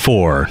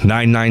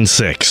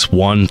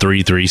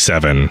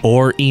 314-996-1337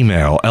 or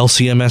email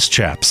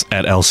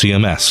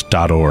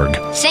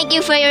lcmschaps@lcms.org. Thank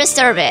you for your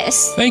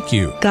service. Thank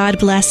you. God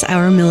bless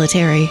our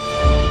military.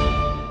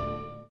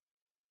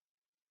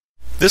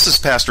 This is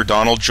Pastor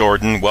Donald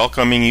Jordan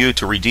welcoming you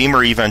to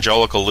Redeemer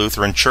Evangelical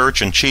Lutheran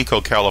Church in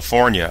Chico,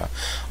 California.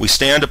 We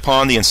stand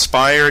upon the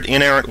inspired,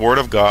 inerrant Word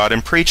of God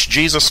and preach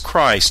Jesus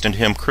Christ and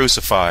Him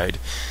crucified.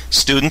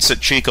 Students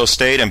at Chico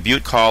State and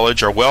Butte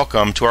College are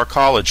welcome to our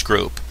college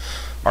group.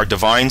 Our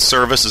divine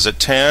service is at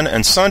 10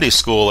 and Sunday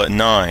school at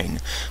 9.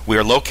 We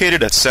are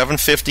located at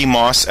 750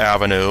 Moss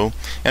Avenue,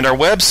 and our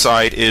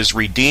website is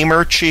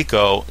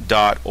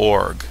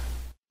redeemerchico.org.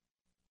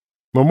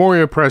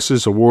 Memoria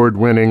Press's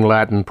award-winning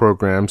Latin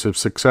programs have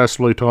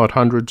successfully taught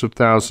hundreds of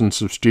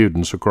thousands of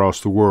students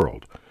across the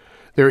world.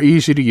 Their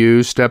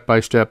easy-to-use,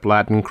 step-by-step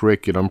Latin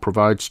curriculum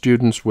provides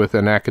students with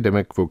an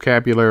academic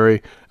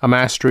vocabulary, a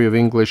mastery of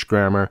English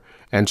grammar,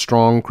 and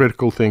strong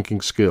critical thinking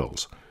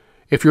skills.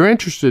 If you're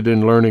interested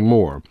in learning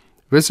more,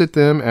 visit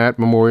them at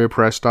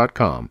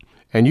memoriapress.com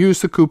and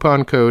use the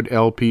coupon code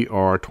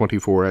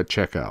LPR24 at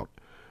checkout.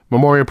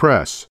 Memoria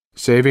Press,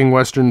 saving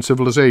Western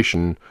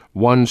civilization,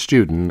 one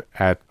student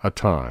at a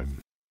time.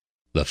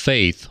 The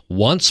faith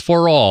once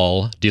for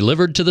all,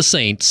 delivered to the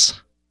saints.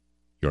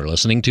 You're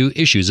listening to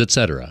Issues,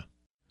 Etc.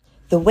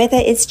 The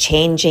weather is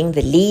changing,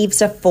 the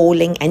leaves are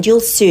falling, and you'll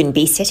soon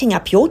be setting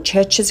up your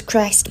church's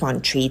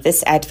Christmon tree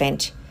this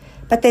Advent.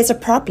 But there's a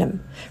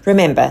problem.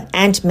 Remember,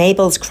 Aunt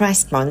Mabel's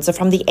Christmons are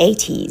from the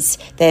 80s.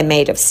 They're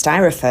made of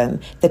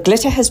styrofoam. The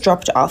glitter has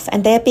dropped off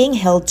and they're being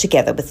held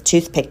together with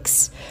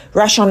toothpicks.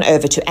 Rush on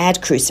over to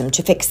Ad Crucem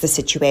to fix the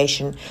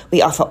situation.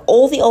 We offer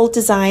all the old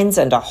designs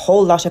and a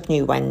whole lot of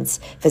new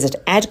ones. Visit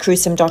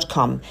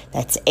adcrucem.com.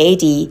 That's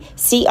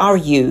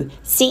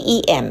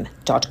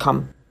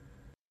ADCRUCEM.com.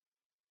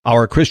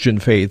 Our Christian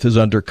faith is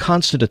under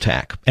constant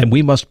attack, and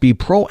we must be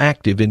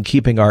proactive in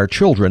keeping our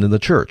children in the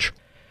church.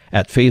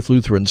 At Faith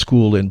Lutheran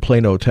School in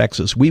Plano,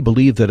 Texas, we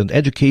believe that an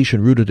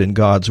education rooted in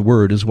God's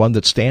Word is one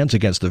that stands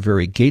against the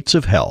very gates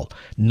of hell.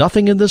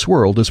 Nothing in this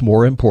world is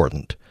more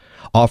important.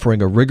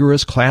 Offering a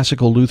rigorous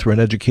classical Lutheran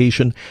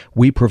education,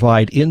 we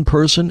provide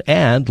in-person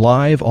and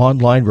live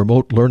online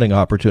remote learning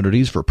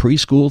opportunities for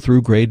preschool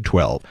through grade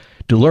 12.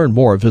 To learn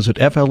more, visit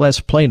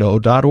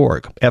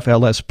flsplano.org,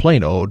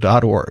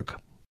 flsplano.org.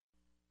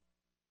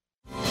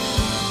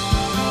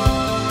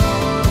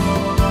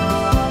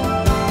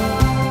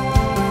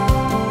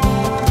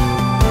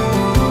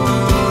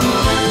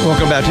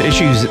 Welcome back to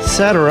Issues,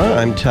 Etc.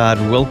 I'm Todd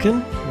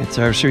Wilkin. It's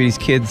our series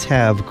Kids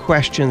Have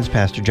Questions.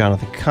 Pastor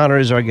Jonathan Connor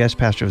is our guest,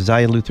 pastor of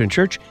Zion Lutheran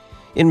Church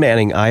in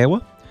Manning,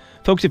 Iowa.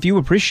 Folks, if you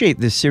appreciate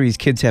this series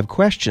Kids Have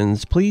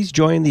Questions, please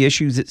join the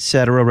Issues,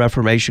 Etc.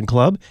 Reformation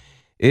Club.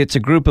 It's a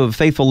group of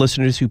faithful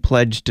listeners who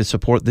pledge to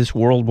support this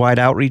worldwide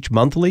outreach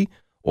monthly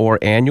or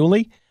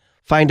annually.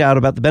 Find out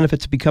about the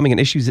benefits of becoming an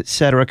Issues,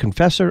 Etc.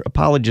 confessor,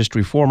 apologist,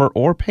 reformer,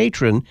 or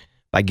patron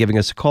by giving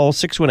us a call,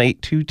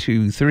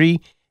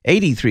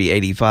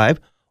 618-223-8385,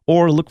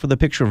 or look for the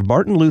picture of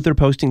Martin Luther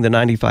posting the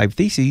 95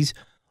 Theses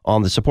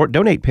on the support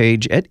donate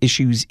page at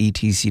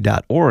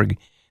issuesetc.org,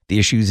 the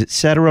Issues,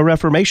 Etc.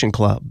 Reformation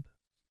Club.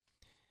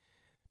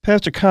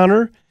 Pastor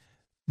Connor,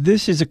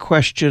 this is a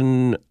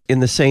question in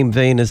the same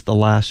vein as the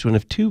last one.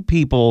 If two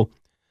people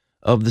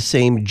of the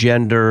same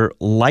gender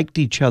liked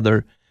each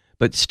other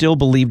but still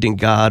believed in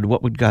God,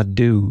 what would God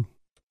do?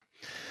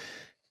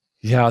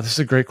 Yeah, this is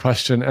a great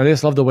question. And I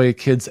just love the way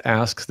kids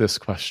ask this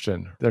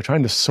question. They're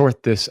trying to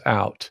sort this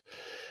out.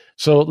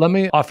 So let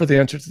me offer the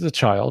answer to the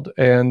child.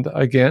 And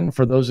again,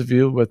 for those of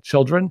you with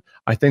children,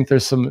 I think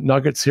there's some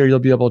nuggets here you'll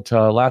be able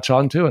to latch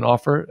onto and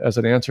offer as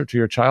an answer to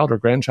your child or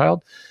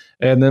grandchild.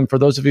 And then for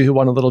those of you who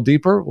want a little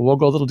deeper, we'll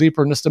go a little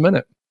deeper in just a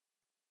minute.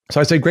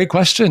 So I say, great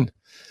question.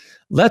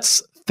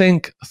 Let's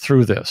think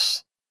through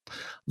this.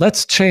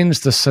 Let's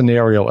change the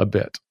scenario a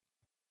bit.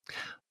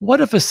 What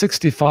if a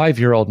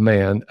 65-year-old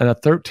man and a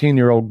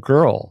 13-year-old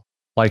girl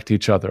liked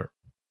each other?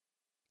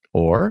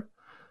 Or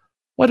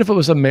what if it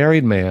was a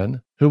married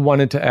man who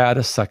wanted to add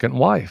a second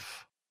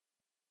wife?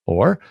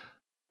 Or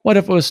what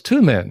if it was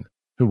two men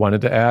who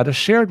wanted to add a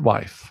shared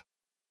wife?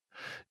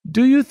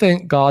 Do you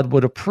think God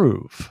would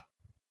approve?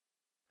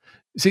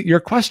 See, your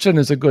question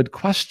is a good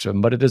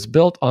question, but it is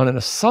built on an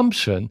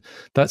assumption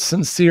that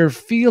sincere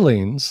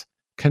feelings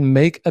can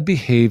make a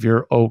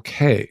behavior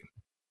okay.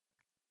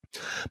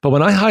 But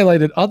when I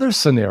highlighted other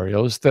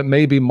scenarios that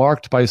may be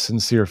marked by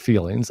sincere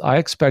feelings, I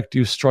expect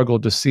you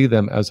struggled to see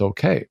them as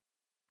okay.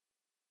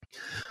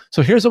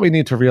 So here's what we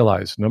need to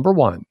realize. Number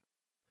one,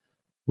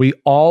 we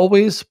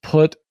always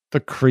put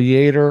the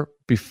creator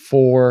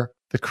before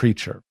the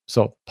creature.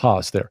 So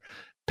pause there.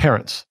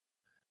 Parents,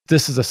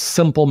 this is a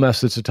simple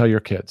message to tell your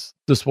kids.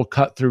 This will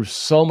cut through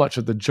so much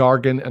of the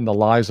jargon and the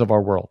lies of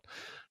our world.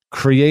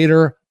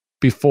 Creator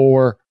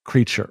before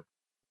creature.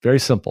 Very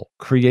simple.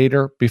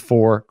 Creator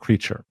before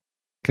creature.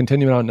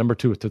 Continuing on, number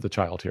two, to the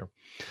child here.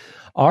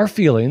 Our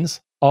feelings,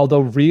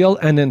 although real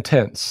and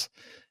intense,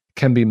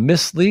 can be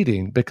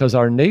misleading because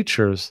our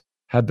natures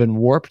have been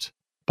warped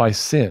by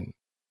sin.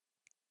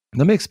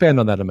 Let me expand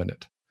on that a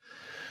minute.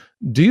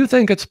 Do you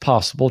think it's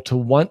possible to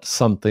want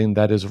something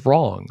that is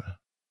wrong?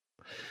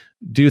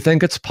 Do you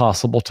think it's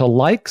possible to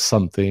like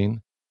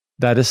something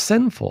that is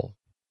sinful?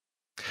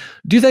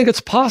 Do you think it's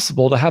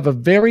possible to have a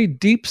very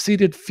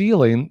deep-seated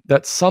feeling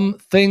that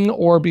something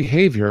or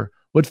behavior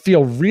would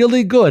feel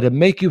really good and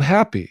make you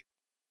happy,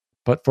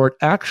 but for it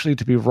actually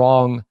to be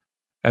wrong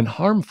and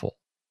harmful?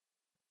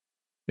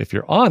 If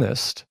you're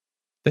honest,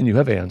 then you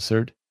have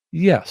answered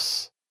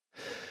yes.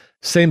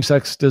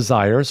 Same-sex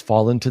desires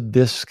fall into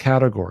this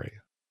category.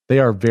 They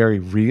are very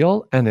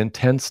real and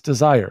intense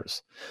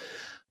desires,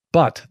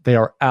 but they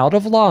are out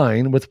of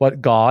line with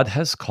what God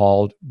has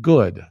called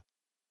good.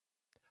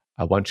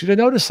 I want you to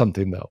notice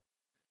something, though.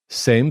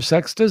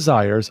 Same-sex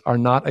desires are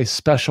not a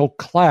special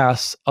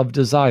class of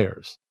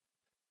desires.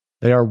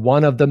 They are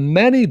one of the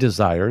many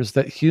desires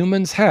that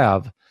humans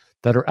have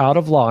that are out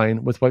of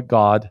line with what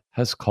God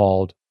has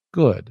called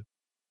good.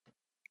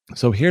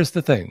 So here's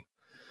the thing.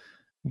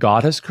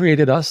 God has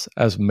created us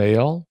as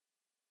male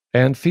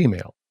and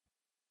female.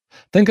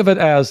 Think of it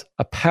as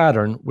a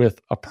pattern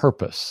with a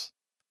purpose.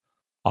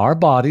 Our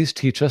bodies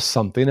teach us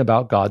something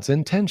about God's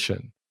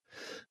intention.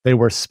 They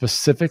were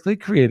specifically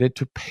created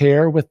to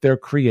pair with their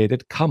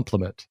created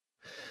complement.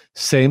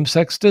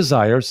 Same-sex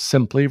desires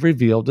simply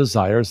reveal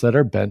desires that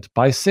are bent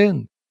by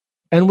sin.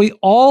 And we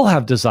all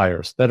have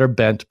desires that are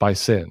bent by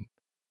sin.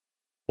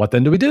 What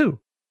then do?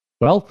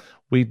 Well,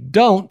 we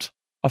don't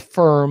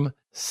affirm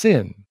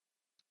sin.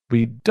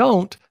 We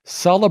don't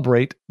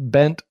celebrate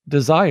bent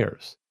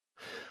desires.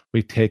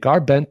 We take our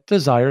bent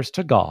desires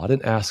to God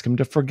and ask Him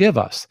to forgive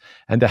us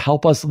and to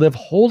help us live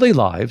holy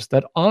lives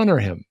that honor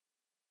Him.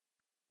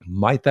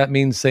 Might that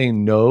mean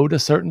saying no to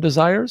certain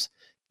desires?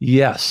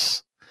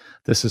 Yes.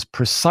 This is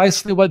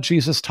precisely what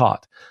Jesus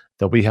taught,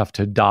 that we have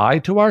to die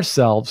to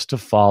ourselves to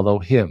follow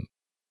Him.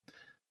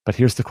 But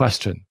here's the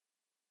question.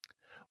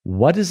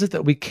 What is it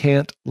that we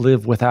can't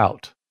live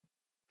without?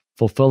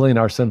 Fulfilling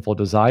our sinful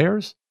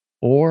desires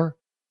or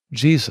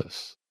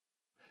Jesus?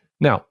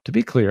 Now, to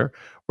be clear,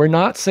 we're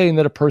not saying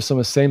that a person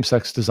with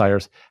same-sex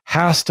desires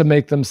has to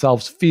make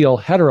themselves feel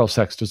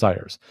heterosex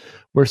desires.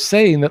 We're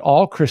saying that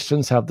all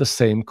Christians have the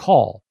same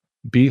call.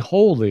 Be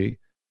holy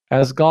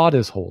as God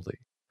is holy.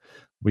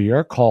 We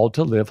are called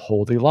to live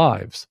holy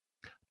lives.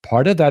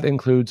 Part of that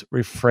includes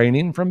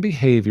refraining from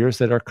behaviors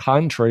that are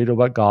contrary to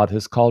what God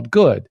has called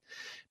good,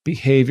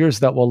 behaviors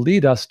that will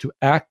lead us to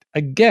act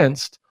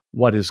against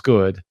what is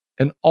good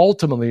and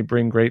ultimately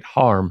bring great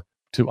harm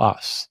to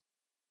us.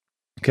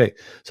 Okay,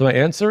 so my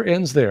answer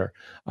ends there.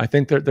 I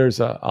think that there's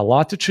a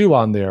lot to chew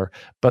on there,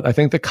 but I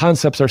think the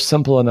concepts are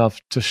simple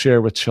enough to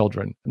share with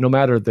children, no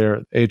matter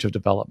their age of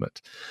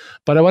development.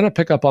 But I want to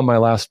pick up on my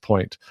last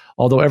point,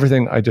 although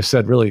everything I just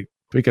said, really,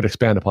 we could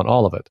expand upon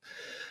all of it.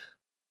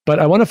 But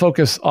I want to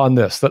focus on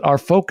this, that our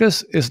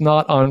focus is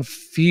not on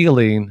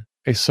feeling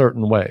a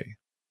certain way.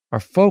 Our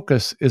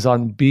focus is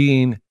on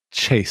being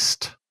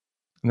chaste.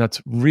 And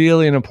that's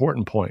really an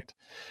important point.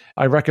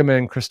 I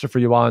recommend Christopher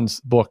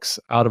Yuan's books,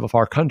 Out of a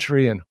Far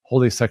Country and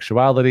Holy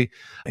Sexuality.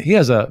 He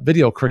has a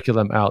video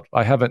curriculum out.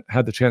 I haven't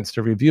had the chance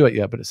to review it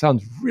yet, but it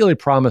sounds really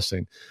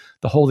promising.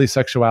 The Holy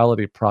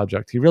Sexuality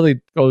Project. He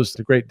really goes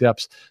to great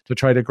depths to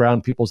try to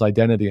ground people's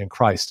identity in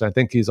Christ. And I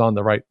think he's on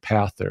the right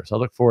path there. So I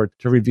look forward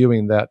to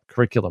reviewing that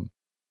curriculum.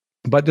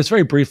 But just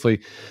very briefly,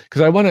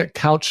 because I want to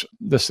couch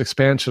this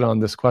expansion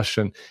on this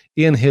question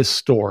in his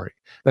story.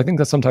 I think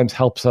that sometimes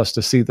helps us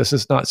to see this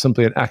is not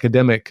simply an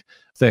academic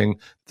thing.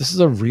 This is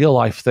a real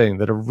life thing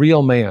that a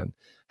real man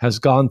has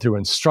gone through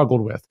and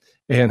struggled with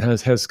and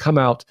has come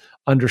out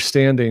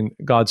understanding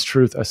God's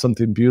truth as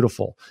something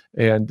beautiful.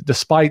 And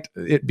despite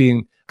it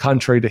being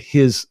contrary to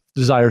his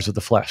desires of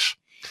the flesh.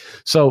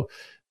 So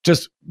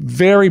just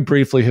very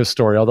briefly his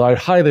story, although I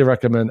highly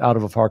recommend Out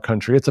of a Far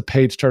Country. It's a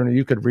page turner.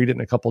 You could read it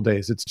in a couple of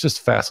days. It's just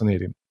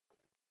fascinating.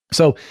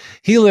 So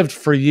he lived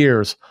for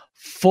years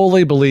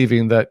fully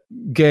believing that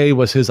gay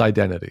was his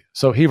identity.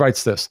 So he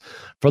writes this,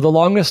 "For the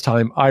longest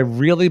time, I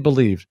really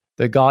believed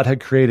that God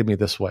had created me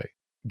this way,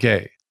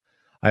 gay.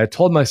 I had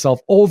told myself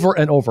over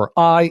and over,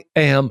 I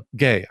am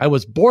gay. I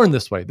was born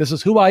this way. This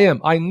is who I am.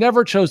 I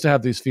never chose to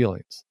have these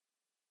feelings."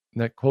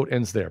 And that quote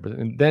ends there. But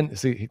then,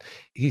 see,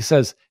 he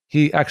says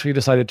he actually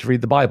decided to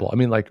read the Bible. I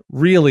mean, like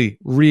really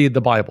read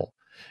the Bible.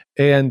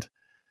 And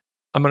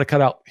I'm going to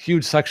cut out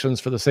huge sections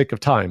for the sake of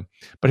time.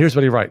 But here's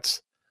what he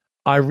writes.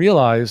 "I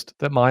realized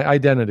that my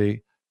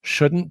identity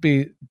shouldn't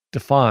be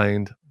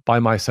defined by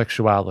my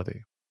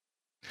sexuality.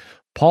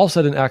 Paul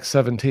said in Acts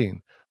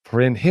 17,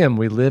 for in him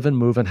we live and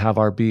move and have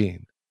our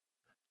being.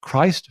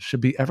 Christ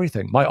should be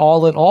everything, my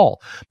all in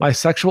all. My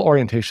sexual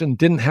orientation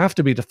didn't have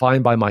to be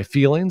defined by my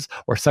feelings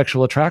or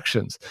sexual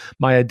attractions.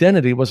 My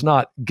identity was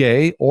not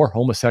gay or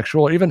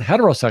homosexual or even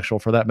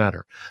heterosexual for that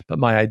matter. But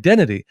my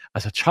identity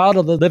as a child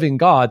of the living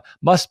God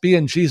must be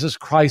in Jesus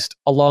Christ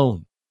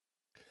alone."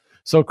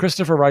 So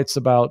Christopher writes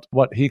about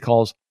what he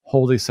calls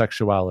holy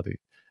sexuality.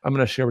 I'm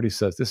going to share what he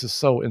says. This is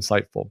so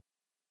insightful.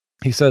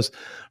 He says,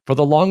 "For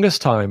the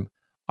longest time,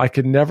 I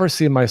could never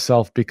see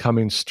myself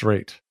becoming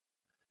straight.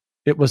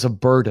 It was a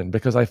burden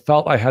because I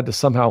felt I had to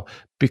somehow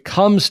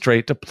become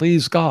straight to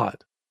please God.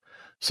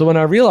 So when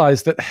I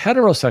realized that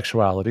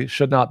heterosexuality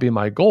should not be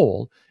my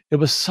goal, it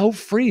was so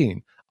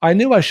freeing. I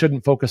knew I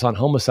shouldn't focus on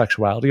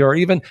homosexuality or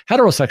even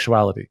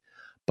heterosexuality,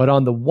 but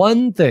on the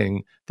one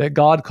thing that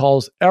God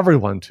calls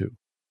everyone to,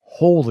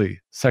 holy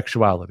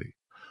sexuality.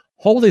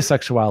 Holy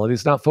sexuality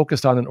is not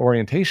focused on an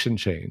orientation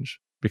change,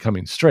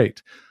 becoming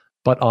straight,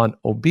 but on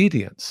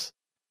obedience.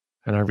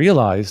 And I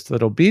realized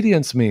that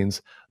obedience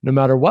means no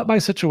matter what my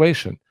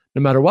situation,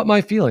 no matter what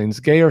my feelings,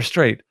 gay or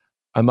straight,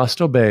 I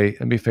must obey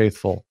and be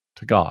faithful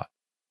to God."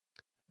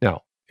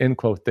 Now, end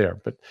quote there.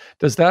 But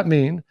does that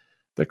mean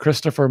that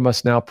Christopher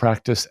must now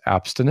practice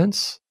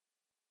abstinence?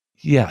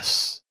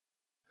 Yes.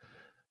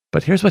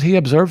 But here's what he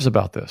observes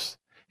about this.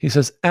 He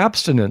says,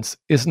 abstinence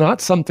is not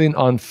something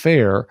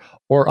unfair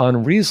or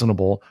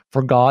unreasonable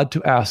for God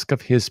to ask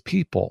of his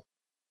people.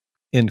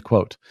 End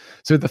quote.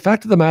 So the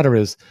fact of the matter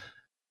is,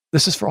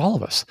 this is for all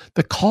of us.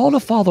 The call to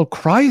follow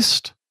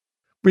Christ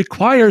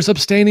requires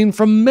abstaining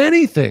from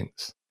many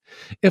things.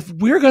 If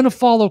we're going to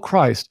follow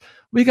Christ,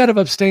 we got to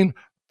abstain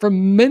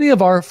from many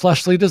of our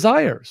fleshly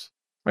desires,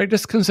 right?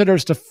 Just consider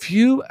just a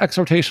few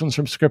exhortations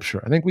from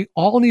Scripture. I think we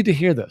all need to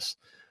hear this.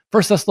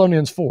 1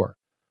 Thessalonians 4,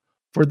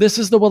 for this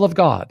is the will of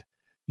God,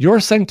 your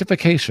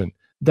sanctification,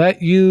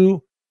 that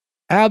you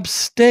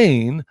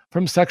abstain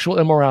from sexual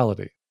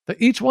immorality,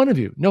 that each one of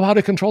you know how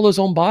to control his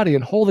own body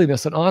in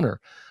holiness and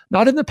honor,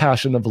 not in the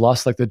passion of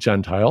lust like the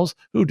Gentiles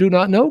who do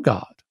not know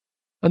God.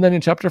 And then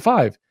in chapter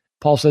 5,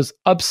 Paul says,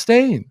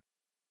 abstain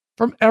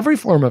from every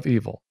form of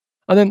evil.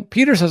 And then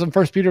Peter says in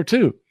 1 Peter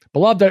 2,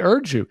 beloved, I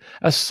urge you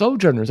as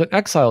sojourners and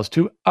exiles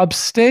to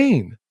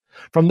abstain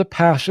from the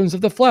passions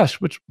of the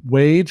flesh, which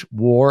wage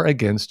war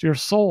against your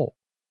soul.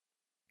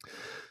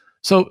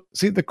 So,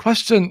 see, the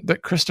question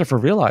that Christopher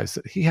realized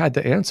that he had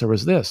to answer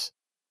was this: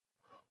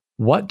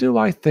 what do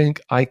I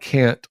think I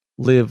can't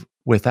live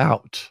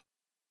without?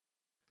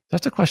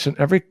 That's a question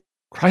every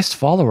Christ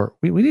follower,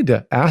 we need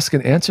to ask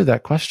and answer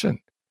that question.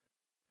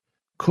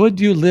 Could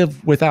you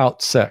live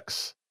without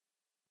sex?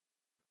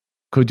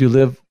 Could you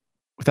live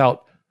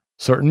without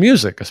certain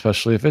music,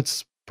 especially if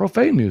it's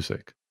profane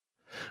music?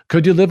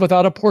 Could you live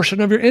without a portion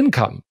of your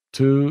income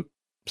to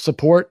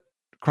support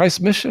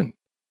Christ's mission?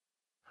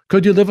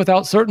 Could you live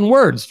without certain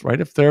words,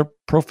 right, if they're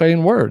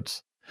profane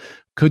words?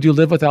 Could you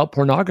live without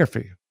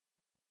pornography?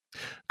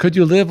 Could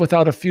you live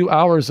without a few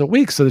hours a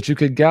week so that you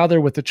could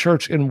gather with the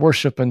church in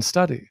worship and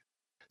study?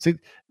 See,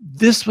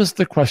 this was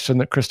the question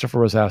that Christopher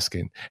was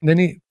asking. And then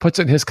he puts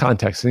it in his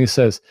context and he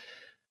says,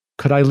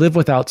 could I live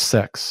without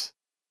sex?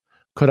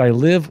 Could I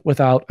live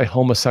without a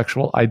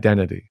homosexual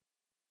identity?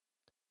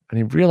 And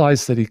he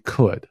realized that he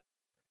could.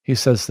 He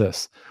says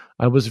this,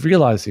 I was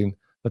realizing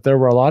that there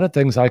were a lot of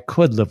things I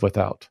could live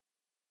without,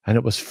 and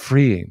it was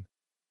freeing.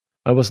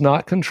 I was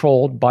not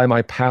controlled by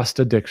my past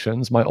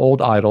addictions, my old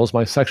idols,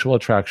 my sexual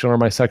attraction, or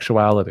my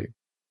sexuality.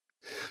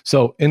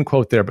 So, end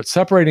quote there, but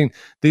separating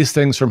these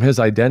things from his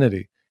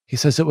identity, he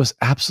says it was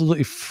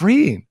absolutely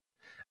freeing,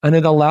 and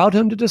it allowed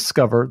him to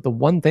discover the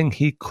one thing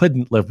he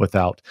couldn't live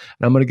without.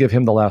 And I'm going to give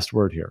him the last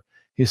word here.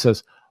 He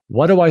says,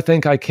 what do I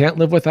think I can't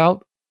live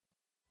without?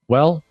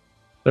 Well,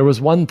 there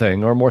was one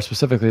thing, or more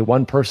specifically,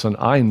 one person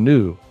I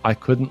knew I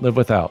couldn't live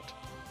without: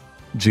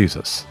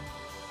 Jesus.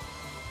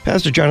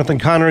 Pastor Jonathan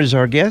Conner is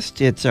our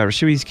guest. It's our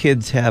series,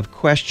 Kids Have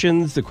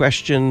Questions. The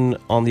question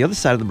on the other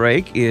side of the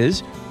break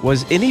is,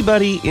 was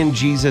anybody in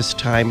Jesus'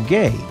 time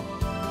gay?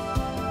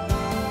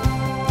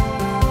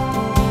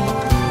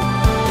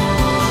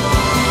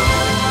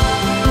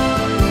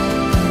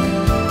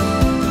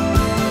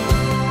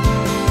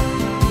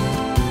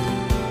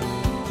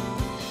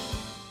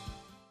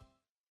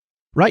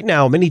 Right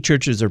now, many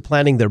churches are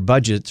planning their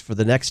budgets for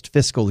the next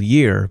fiscal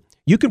year.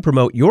 You can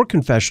promote your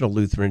confessional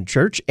Lutheran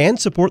church and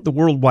support the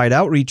worldwide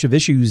outreach of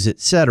Issues,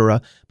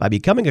 etc. by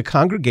becoming a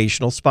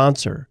congregational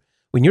sponsor.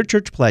 When your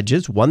church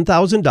pledges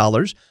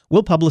 $1,000,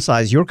 we'll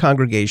publicize your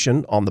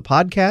congregation on the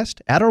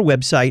podcast, at our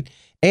website,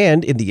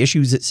 and in the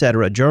Issues,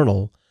 etc.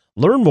 journal.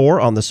 Learn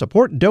more on the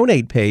Support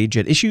Donate page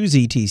at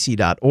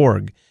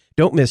issuesetc.org.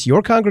 Don't miss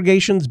your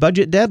congregation's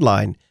budget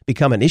deadline.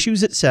 Become an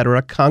Issues,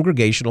 etc.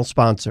 congregational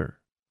sponsor.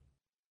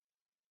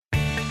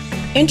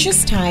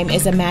 Interest Time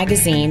is a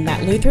magazine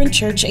that Lutheran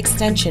Church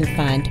Extension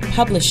Fund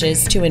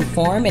publishes to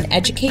inform and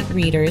educate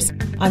readers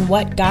on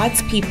what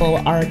God's people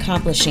are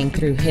accomplishing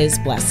through His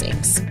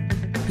blessings.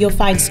 You'll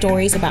find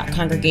stories about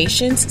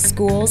congregations,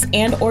 schools,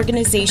 and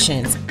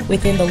organizations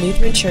within the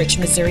Lutheran Church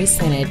Missouri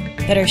Synod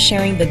that are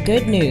sharing the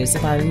good news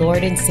of our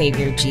Lord and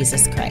Savior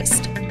Jesus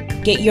Christ.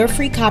 Get your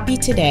free copy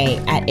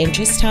today at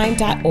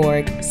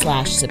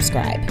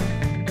interesttime.org/subscribe.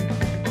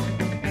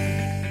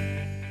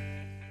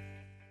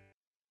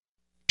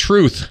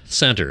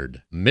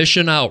 Truth-centered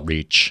mission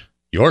outreach.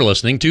 You're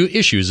listening to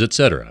Issues,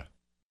 etc.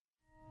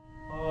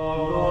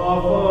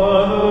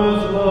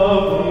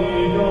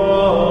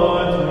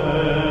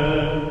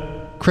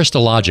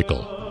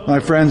 Christological. My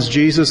friends,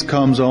 Jesus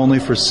comes only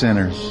for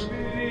sinners.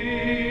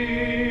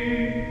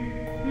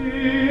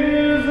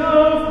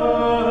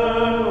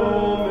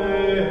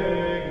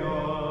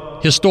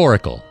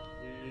 Historical.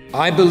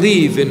 I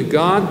believe in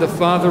God the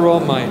Father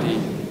Almighty,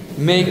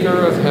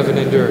 maker of heaven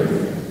and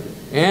earth,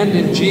 and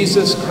in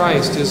Jesus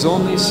Christ, His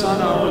only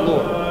Son, our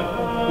Lord,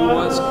 who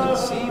was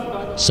conceived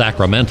by...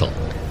 Sacramental.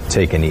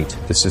 Take and eat.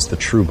 This is the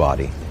true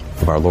body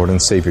of our Lord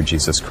and Savior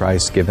Jesus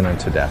Christ, given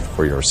unto death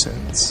for your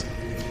sins.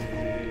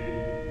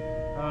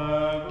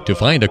 To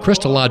find a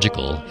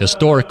Christological,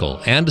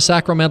 historical, and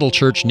sacramental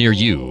church near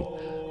you,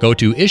 go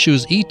to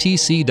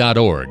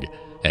issuesetc.org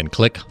and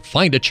click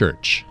Find a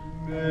Church.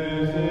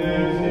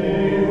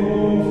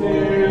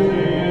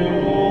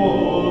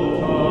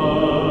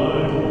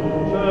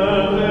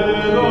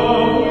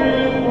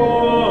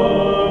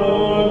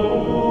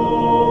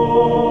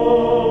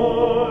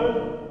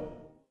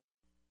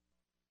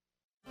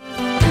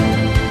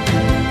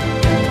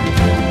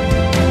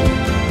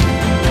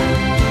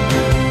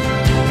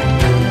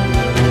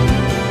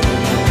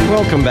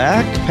 Welcome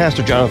back.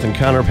 Pastor Jonathan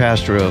Conner,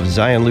 pastor of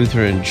Zion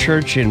Lutheran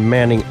Church in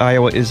Manning,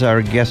 Iowa, is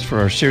our guest for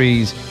our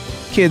series,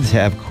 Kids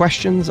Have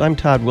Questions. I'm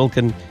Todd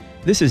Wilkin.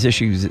 This is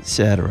Issues,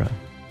 Etc.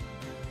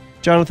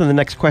 Jonathan, the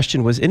next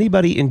question was,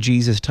 anybody in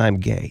Jesus' time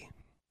gay?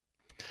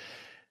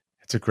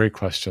 It's a great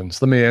question.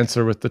 So let me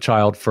answer with the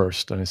child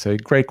first. And I say,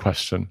 great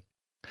question.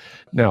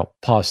 Now,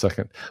 pause a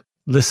second.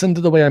 Listen to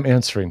the way I'm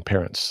answering,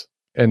 parents.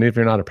 And if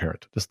you're not a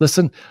parent, just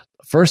listen.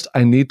 First,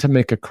 I need to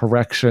make a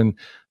correction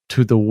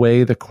to the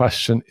way the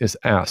question is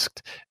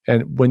asked.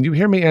 And when you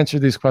hear me answer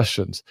these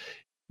questions,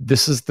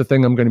 this is the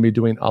thing I'm going to be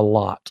doing a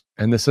lot.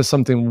 And this is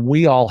something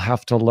we all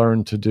have to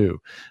learn to do.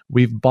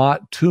 We've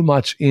bought too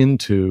much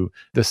into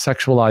the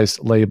sexualized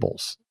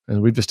labels,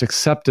 and we've just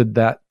accepted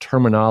that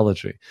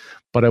terminology.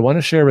 But I want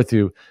to share with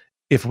you,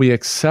 if we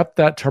accept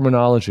that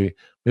terminology,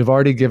 we've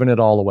already given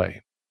it all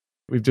away.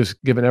 We've just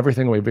given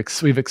everything away.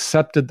 We've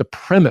accepted the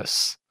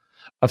premise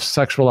of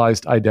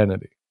sexualized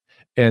identity.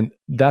 And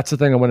that's the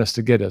thing I want us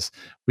to get is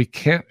we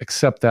can't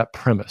accept that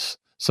premise.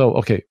 So,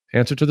 okay,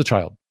 answer to the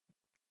child.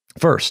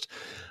 First,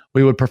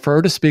 we would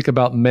prefer to speak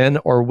about men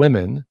or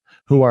women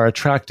who are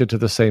attracted to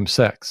the same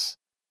sex.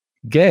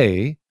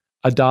 Gay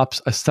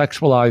adopts a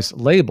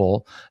sexualized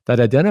label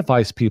that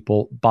identifies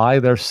people by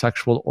their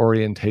sexual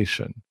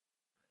orientation.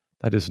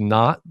 That is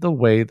not the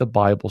way the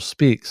Bible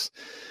speaks.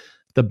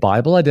 The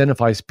Bible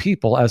identifies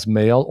people as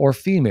male or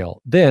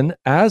female. Then,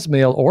 as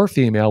male or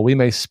female, we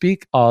may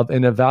speak of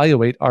and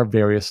evaluate our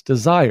various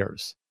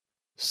desires.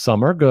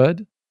 Some are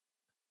good,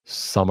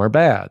 some are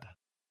bad.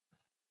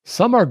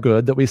 Some are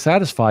good that we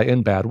satisfy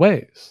in bad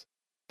ways.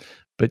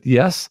 But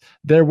yes,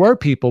 there were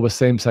people with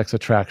same-sex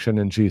attraction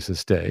in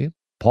Jesus' day.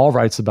 Paul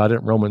writes about it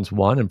in Romans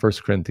 1 and 1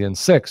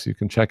 Corinthians 6. You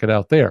can check it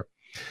out there.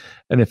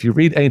 And if you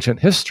read ancient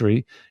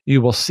history,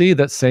 you will see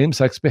that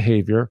same-sex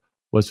behavior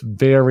was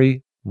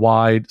very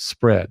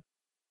widespread.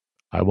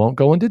 I won't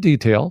go into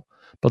detail,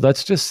 but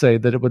let's just say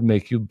that it would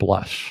make you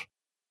blush.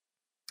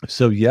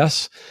 So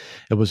yes,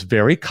 it was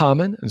very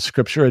common, and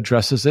Scripture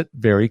addresses it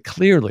very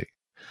clearly.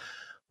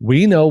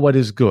 We know what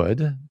is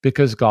good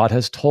because God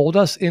has told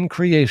us in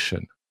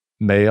creation,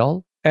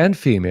 male and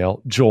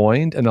female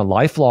joined in a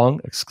lifelong,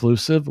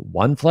 exclusive,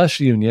 one-flesh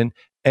union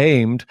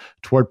aimed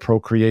toward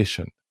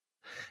procreation.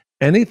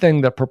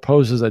 Anything that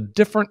proposes a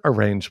different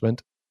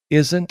arrangement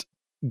isn't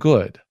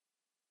good,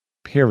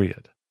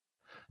 period.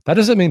 That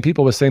doesn't mean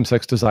people with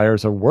same-sex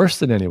desires are worse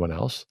than anyone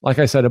else. Like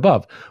I said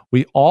above,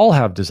 we all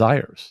have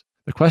desires.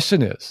 The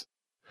question is,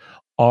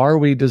 are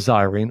we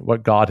desiring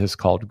what God has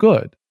called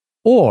good,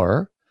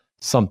 or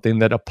something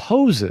that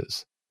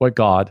opposes what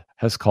God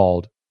has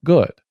called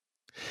good?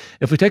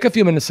 If we take a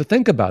few minutes to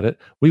think about it,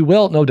 we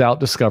will no doubt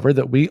discover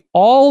that we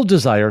all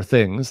desire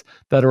things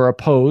that are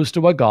opposed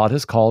to what God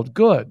has called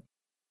good.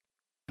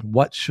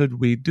 What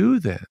should we do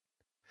then?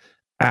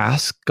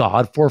 Ask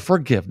God for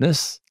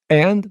forgiveness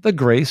and the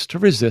grace to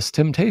resist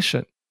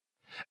temptation.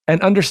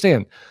 And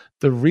understand,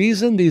 the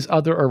reason these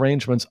other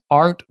arrangements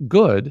aren't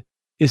good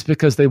is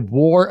because they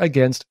war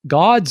against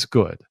God's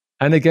good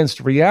and against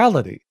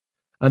reality,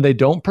 and they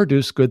don't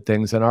produce good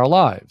things in our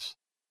lives.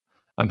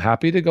 I'm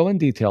happy to go in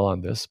detail on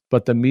this,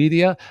 but the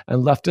media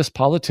and leftist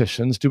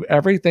politicians do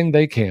everything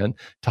they can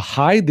to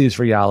hide these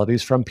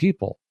realities from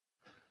people.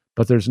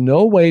 But there's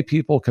no way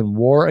people can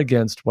war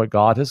against what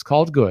God has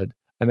called good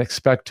and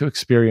expect to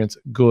experience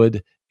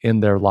good in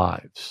their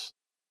lives.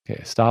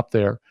 Okay, stop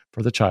there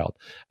for the child.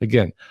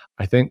 Again,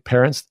 I think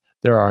parents,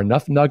 there are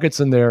enough nuggets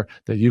in there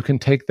that you can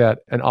take that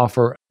and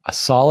offer a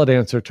solid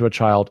answer to a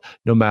child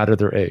no matter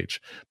their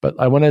age. But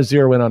I want to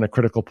zero in on a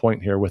critical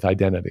point here with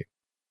identity.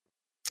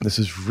 This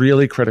is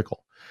really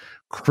critical.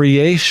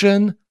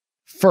 Creation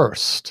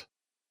first,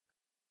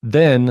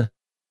 then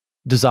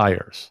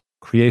desires.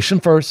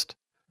 Creation first,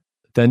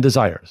 then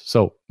desires.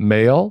 So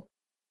male,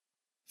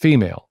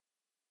 female,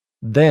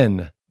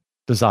 then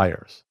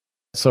desires.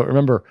 So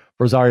remember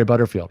Rosaria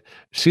Butterfield.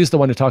 She's the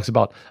one who talks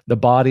about the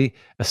body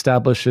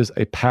establishes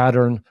a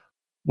pattern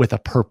with a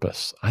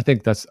purpose. I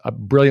think that's a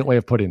brilliant way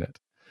of putting it.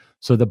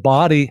 So the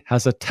body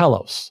has a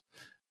telos.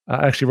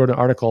 I actually wrote an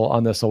article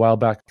on this a while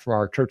back for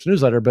our church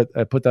newsletter, but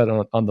I put that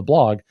on the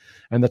blog.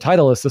 And the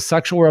title is The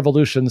Sexual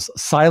Revolution's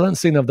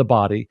Silencing of the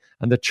Body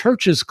and the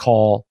Church's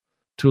Call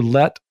to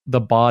Let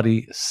the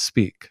Body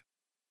Speak.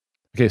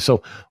 Okay,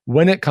 so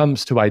when it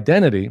comes to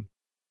identity,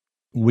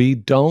 we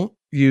don't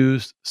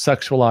use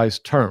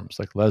sexualized terms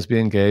like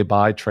lesbian, gay,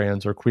 bi,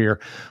 trans, or queer.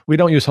 We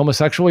don't use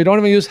homosexual. We don't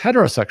even use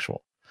heterosexual.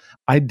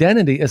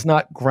 Identity is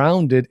not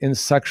grounded in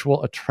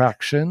sexual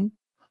attraction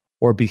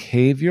or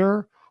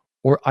behavior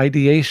or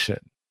ideation.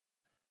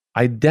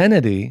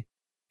 Identity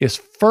is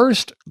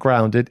first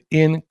grounded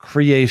in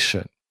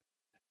creation.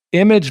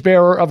 Image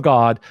bearer of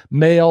God,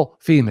 male,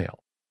 female.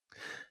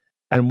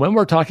 And when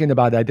we're talking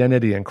about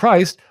identity in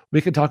Christ,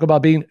 we can talk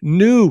about being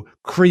new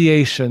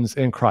creations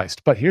in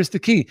Christ. But here's the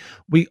key.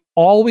 We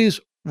always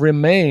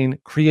remain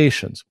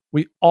creations.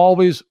 We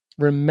always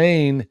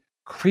remain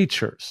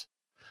creatures.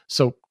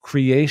 So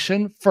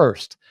creation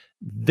first,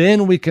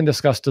 then we can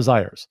discuss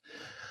desires.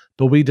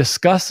 But we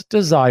discuss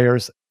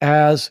desires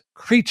as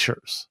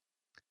creatures.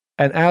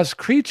 And as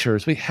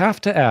creatures, we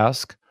have to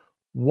ask,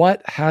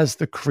 what has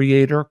the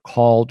Creator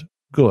called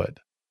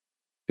good?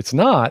 It's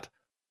not,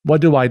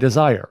 what do I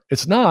desire?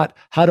 It's not,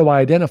 how do I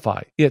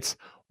identify? It's,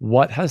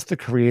 what has the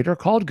Creator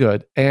called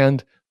good,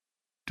 and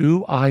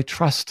do I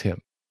trust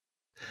Him?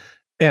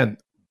 And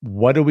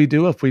what do we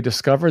do if we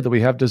discover that we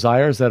have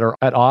desires that are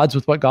at odds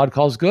with what God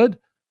calls good?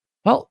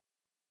 Well,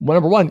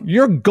 number one,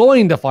 you're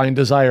going to find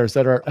desires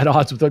that are at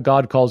odds with what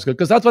God calls good,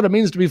 because that's what it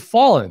means to be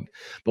fallen.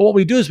 But what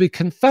we do is we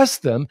confess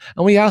them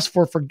and we ask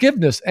for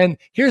forgiveness. And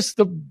here's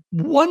the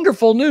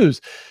wonderful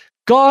news.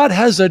 God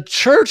has a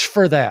church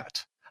for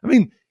that. I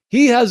mean,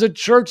 He has a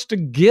church to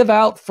give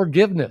out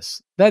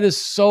forgiveness. That is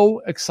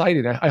so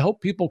exciting. I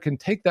hope people can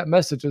take that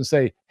message and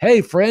say,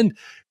 hey, friend,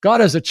 God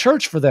has a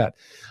church for that.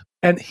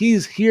 And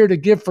He's here to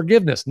give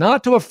forgiveness,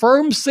 not to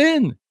affirm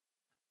sin,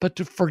 but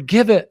to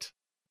forgive it.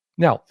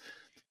 Now,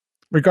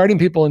 regarding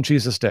people in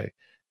Jesus' day,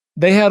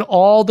 they had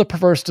all the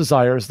perverse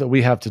desires that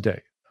we have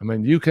today. I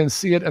mean, you can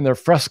see it in their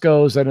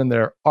frescoes and in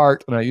their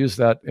art, and I use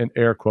that in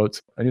air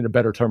quotes. I need a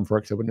better term for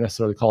it because I wouldn't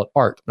necessarily call it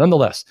art.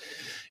 Nonetheless,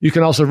 you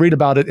can also read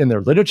about it in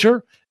their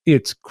literature.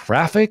 It's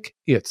graphic.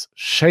 It's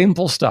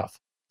shameful stuff.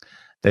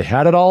 They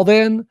had it all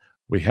then.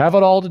 We have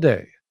it all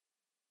today.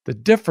 The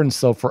difference,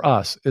 though, for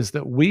us is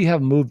that we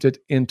have moved it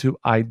into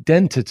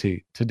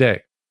identity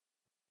today.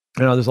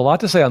 Now, there's a lot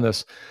to say on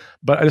this,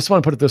 but I just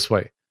want to put it this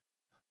way.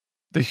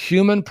 The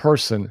human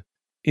person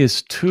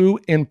is too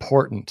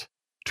important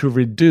to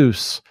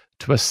reduce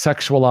to a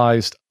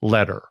sexualized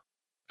letter,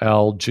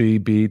 L, G,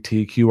 B,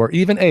 T, Q, or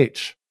even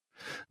H.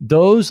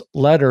 Those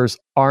letters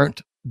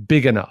aren't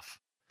big enough.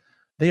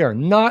 They are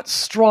not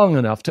strong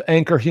enough to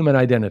anchor human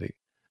identity.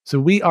 So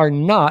we are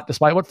not,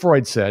 despite what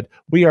Freud said,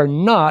 we are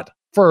not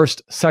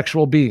first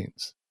sexual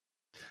beings.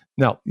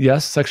 Now,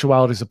 yes,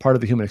 sexuality is a part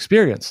of the human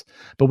experience,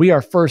 but we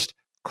are first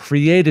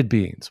created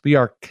beings. We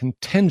are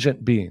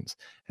contingent beings.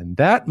 And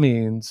that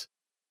means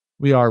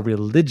we are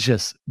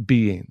religious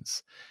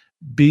beings,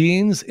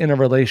 beings in a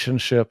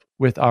relationship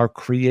with our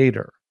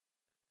Creator.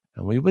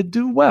 And we would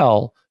do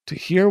well to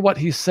hear what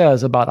He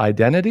says about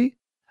identity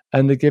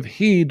and to give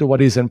heed to what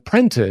He's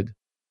imprinted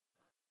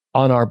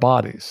on our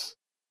bodies.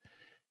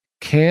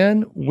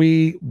 Can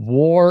we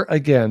war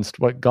against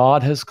what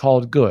God has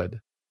called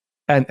good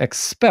and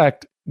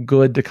expect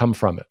good to come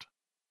from it?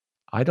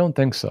 I don't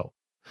think so.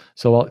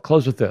 So I'll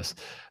close with this.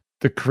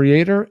 The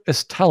Creator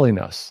is telling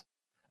us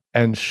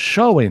and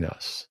showing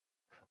us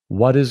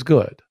what is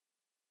good.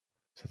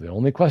 So the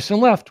only question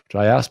left, which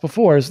I asked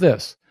before, is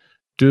this: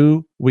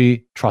 do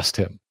we trust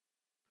Him?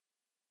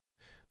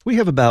 We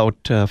have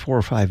about 4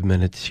 or 5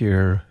 minutes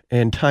here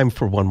and time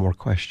for one more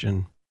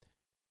question.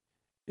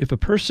 If a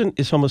person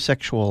is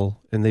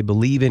homosexual and they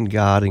believe in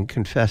God and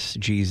confess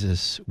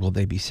Jesus, will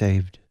they be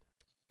saved?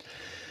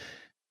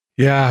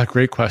 Yeah,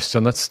 great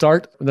question. Let's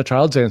start with the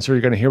child's answer.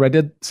 You're going to hear I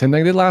did the same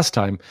thing I did last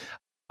time.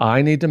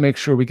 I need to make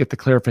sure we get the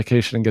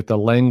clarification and get the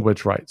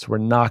language right. So we're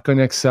not going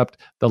to accept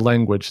the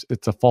language.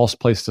 It's a false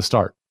place to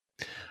start.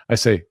 I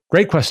say,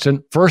 great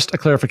question. First, a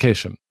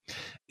clarification.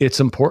 It's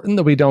important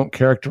that we don't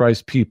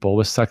characterize people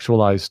with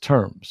sexualized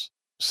terms.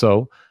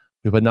 So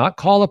we would not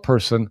call a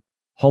person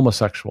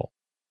homosexual.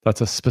 That's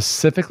a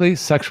specifically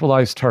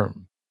sexualized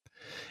term.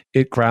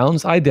 It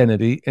grounds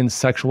identity in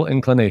sexual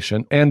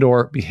inclination and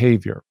or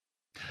behavior.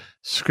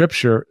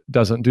 Scripture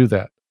doesn't do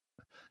that.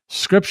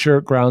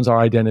 Scripture grounds our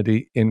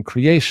identity in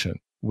creation.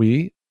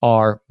 We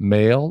are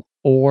male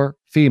or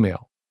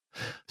female.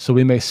 So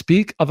we may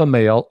speak of a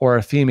male or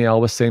a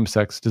female with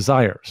same-sex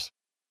desires.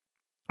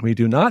 We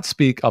do not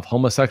speak of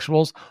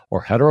homosexuals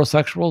or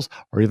heterosexuals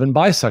or even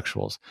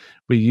bisexuals.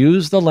 We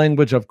use the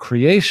language of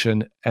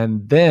creation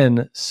and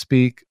then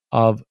speak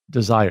of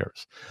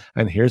desires.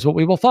 And here's what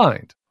we will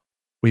find.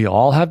 We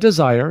all have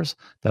desires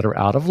that are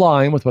out of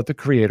line with what the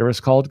Creator has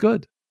called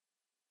good.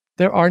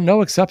 There are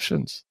no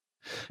exceptions.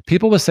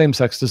 People with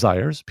same-sex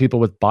desires, people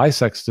with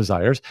bisex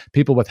desires,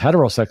 people with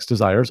heterosex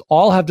desires,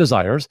 all have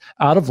desires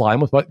out of line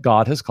with what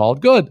God has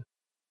called good.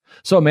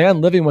 So a man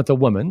living with a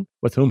woman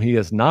with whom he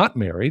is not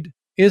married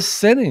is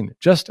sinning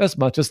just as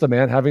much as the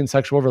man having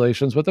sexual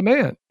relations with a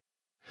man.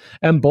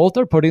 And both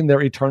are putting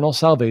their eternal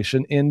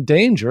salvation in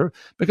danger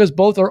because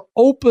both are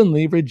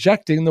openly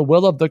rejecting the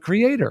will of the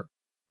Creator.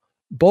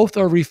 Both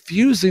are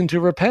refusing to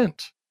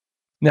repent.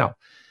 Now,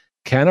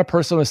 can a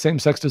person with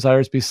same-sex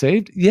desires be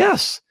saved?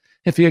 Yes,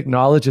 if he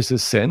acknowledges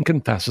his sin,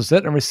 confesses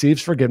it, and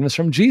receives forgiveness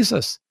from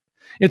Jesus.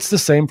 It's the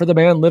same for the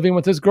man living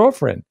with his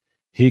girlfriend.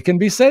 He can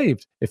be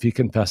saved if he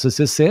confesses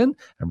his sin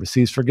and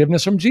receives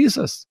forgiveness from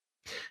Jesus.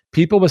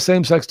 People with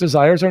same-sex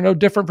desires are no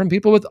different from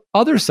people with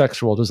other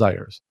sexual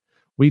desires.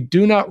 We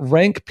do not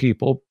rank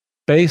people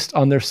based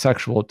on their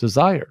sexual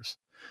desires.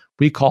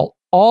 We call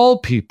all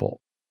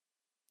people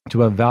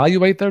to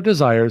evaluate their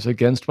desires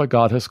against what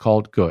God has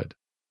called good.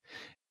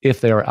 If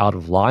they are out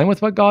of line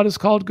with what God has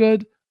called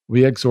good,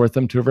 we exhort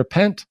them to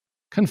repent,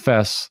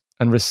 confess,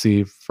 and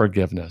receive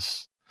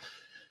forgiveness.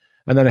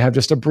 And then I have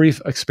just a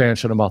brief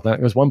expansion about that.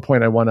 There's one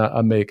point I want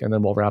to make, and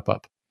then we'll wrap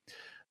up.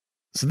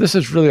 So this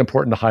is really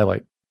important to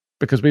highlight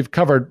because we've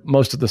covered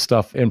most of the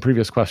stuff in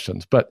previous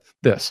questions, but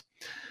this.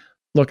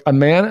 Look, a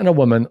man and a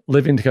woman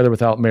living together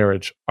without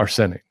marriage are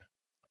sinning.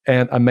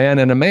 And a man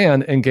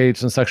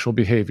engaged in sexual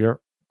behavior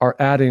are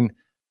adding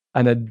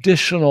an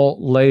additional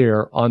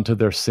layer onto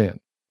their sin.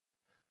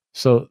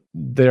 So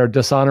they are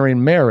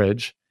dishonoring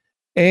marriage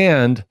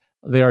and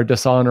they are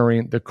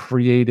dishonoring the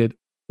created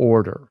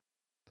order.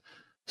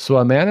 So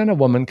a man and a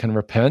woman can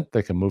repent,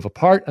 they can move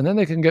apart, and then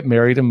they can get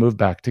married and move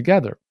back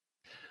together.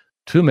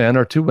 Two men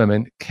or two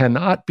women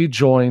cannot be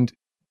joined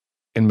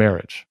in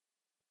marriage.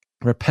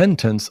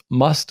 Repentance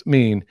must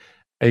mean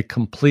a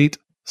complete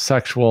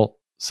sexual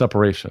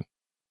separation.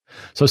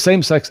 So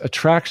same-sex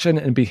attraction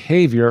and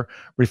behavior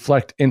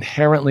reflect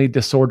inherently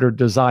disordered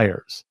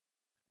desires,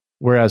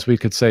 whereas we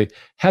could say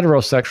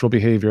heterosexual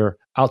behavior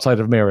outside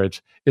of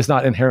marriage is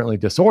not inherently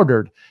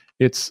disordered,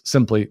 it's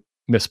simply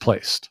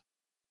misplaced.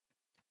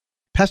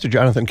 Pastor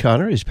Jonathan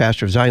Connor is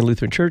pastor of Zion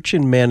Lutheran Church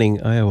in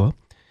Manning, Iowa.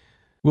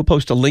 We'll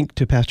post a link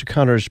to Pastor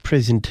Connor's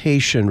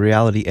presentation,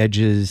 Reality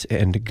Edges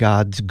and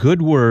God's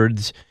Good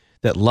Words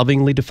That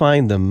Lovingly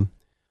Define Them,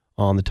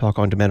 on the Talk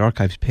on Demand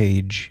Archives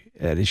page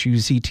at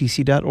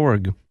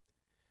issuesetc.org.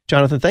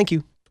 Jonathan, thank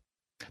you.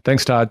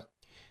 Thanks, Todd.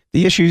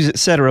 The Issues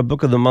Etc.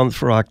 Book of the Month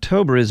for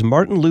October is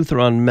Martin Luther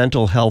on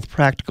Mental Health,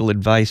 Practical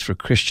Advice for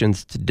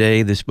Christians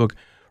Today. This book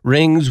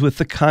rings with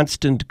the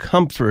constant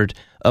comfort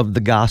of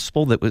the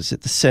gospel that was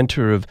at the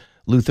center of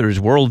Luther's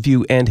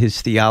worldview and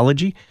his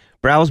theology.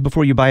 Browse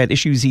before you buy at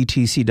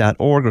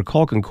issuesetc.org or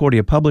call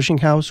Concordia Publishing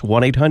House,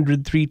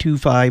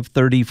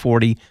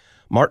 1-800-325-3040.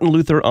 Martin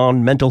Luther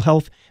on Mental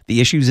Health, the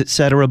Issues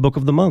Etc. Book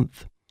of the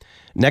Month.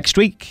 Next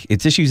week,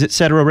 it's Issues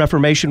Etc.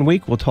 Reformation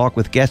Week. We'll talk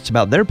with guests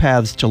about their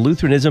paths to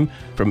Lutheranism,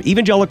 from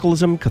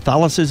evangelicalism,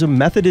 Catholicism,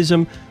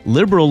 Methodism,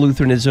 liberal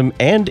Lutheranism,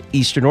 and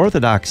Eastern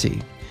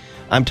Orthodoxy.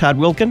 I'm Todd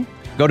Wilkin.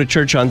 Go to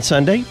church on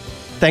Sunday.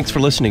 Thanks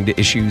for listening to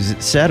Issues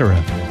Etc.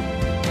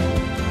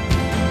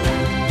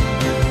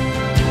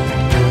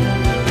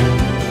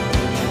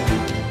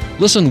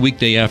 Listen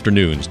weekday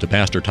afternoons to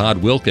Pastor Todd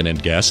Wilkin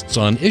and guests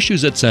on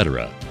Issues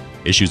Etc.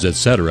 Issues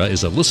Etc.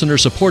 is a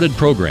listener-supported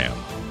program.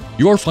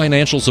 Your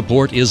financial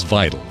support is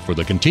vital for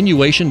the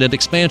continuation and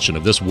expansion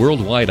of this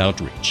worldwide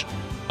outreach.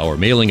 Our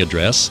mailing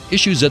address,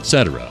 Issues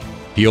Etc.,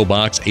 P.O.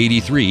 Box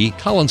 83,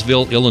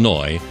 Collinsville,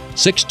 Illinois,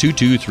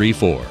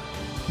 62234.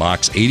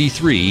 Box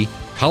 83,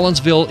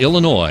 Collinsville,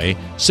 Illinois,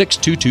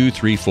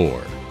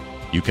 62234.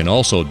 You can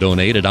also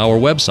donate at our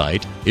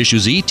website,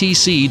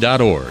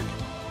 issuesetc.org.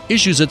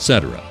 Issues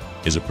Etc.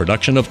 is a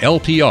production of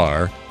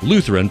LPR,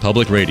 Lutheran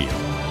Public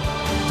Radio.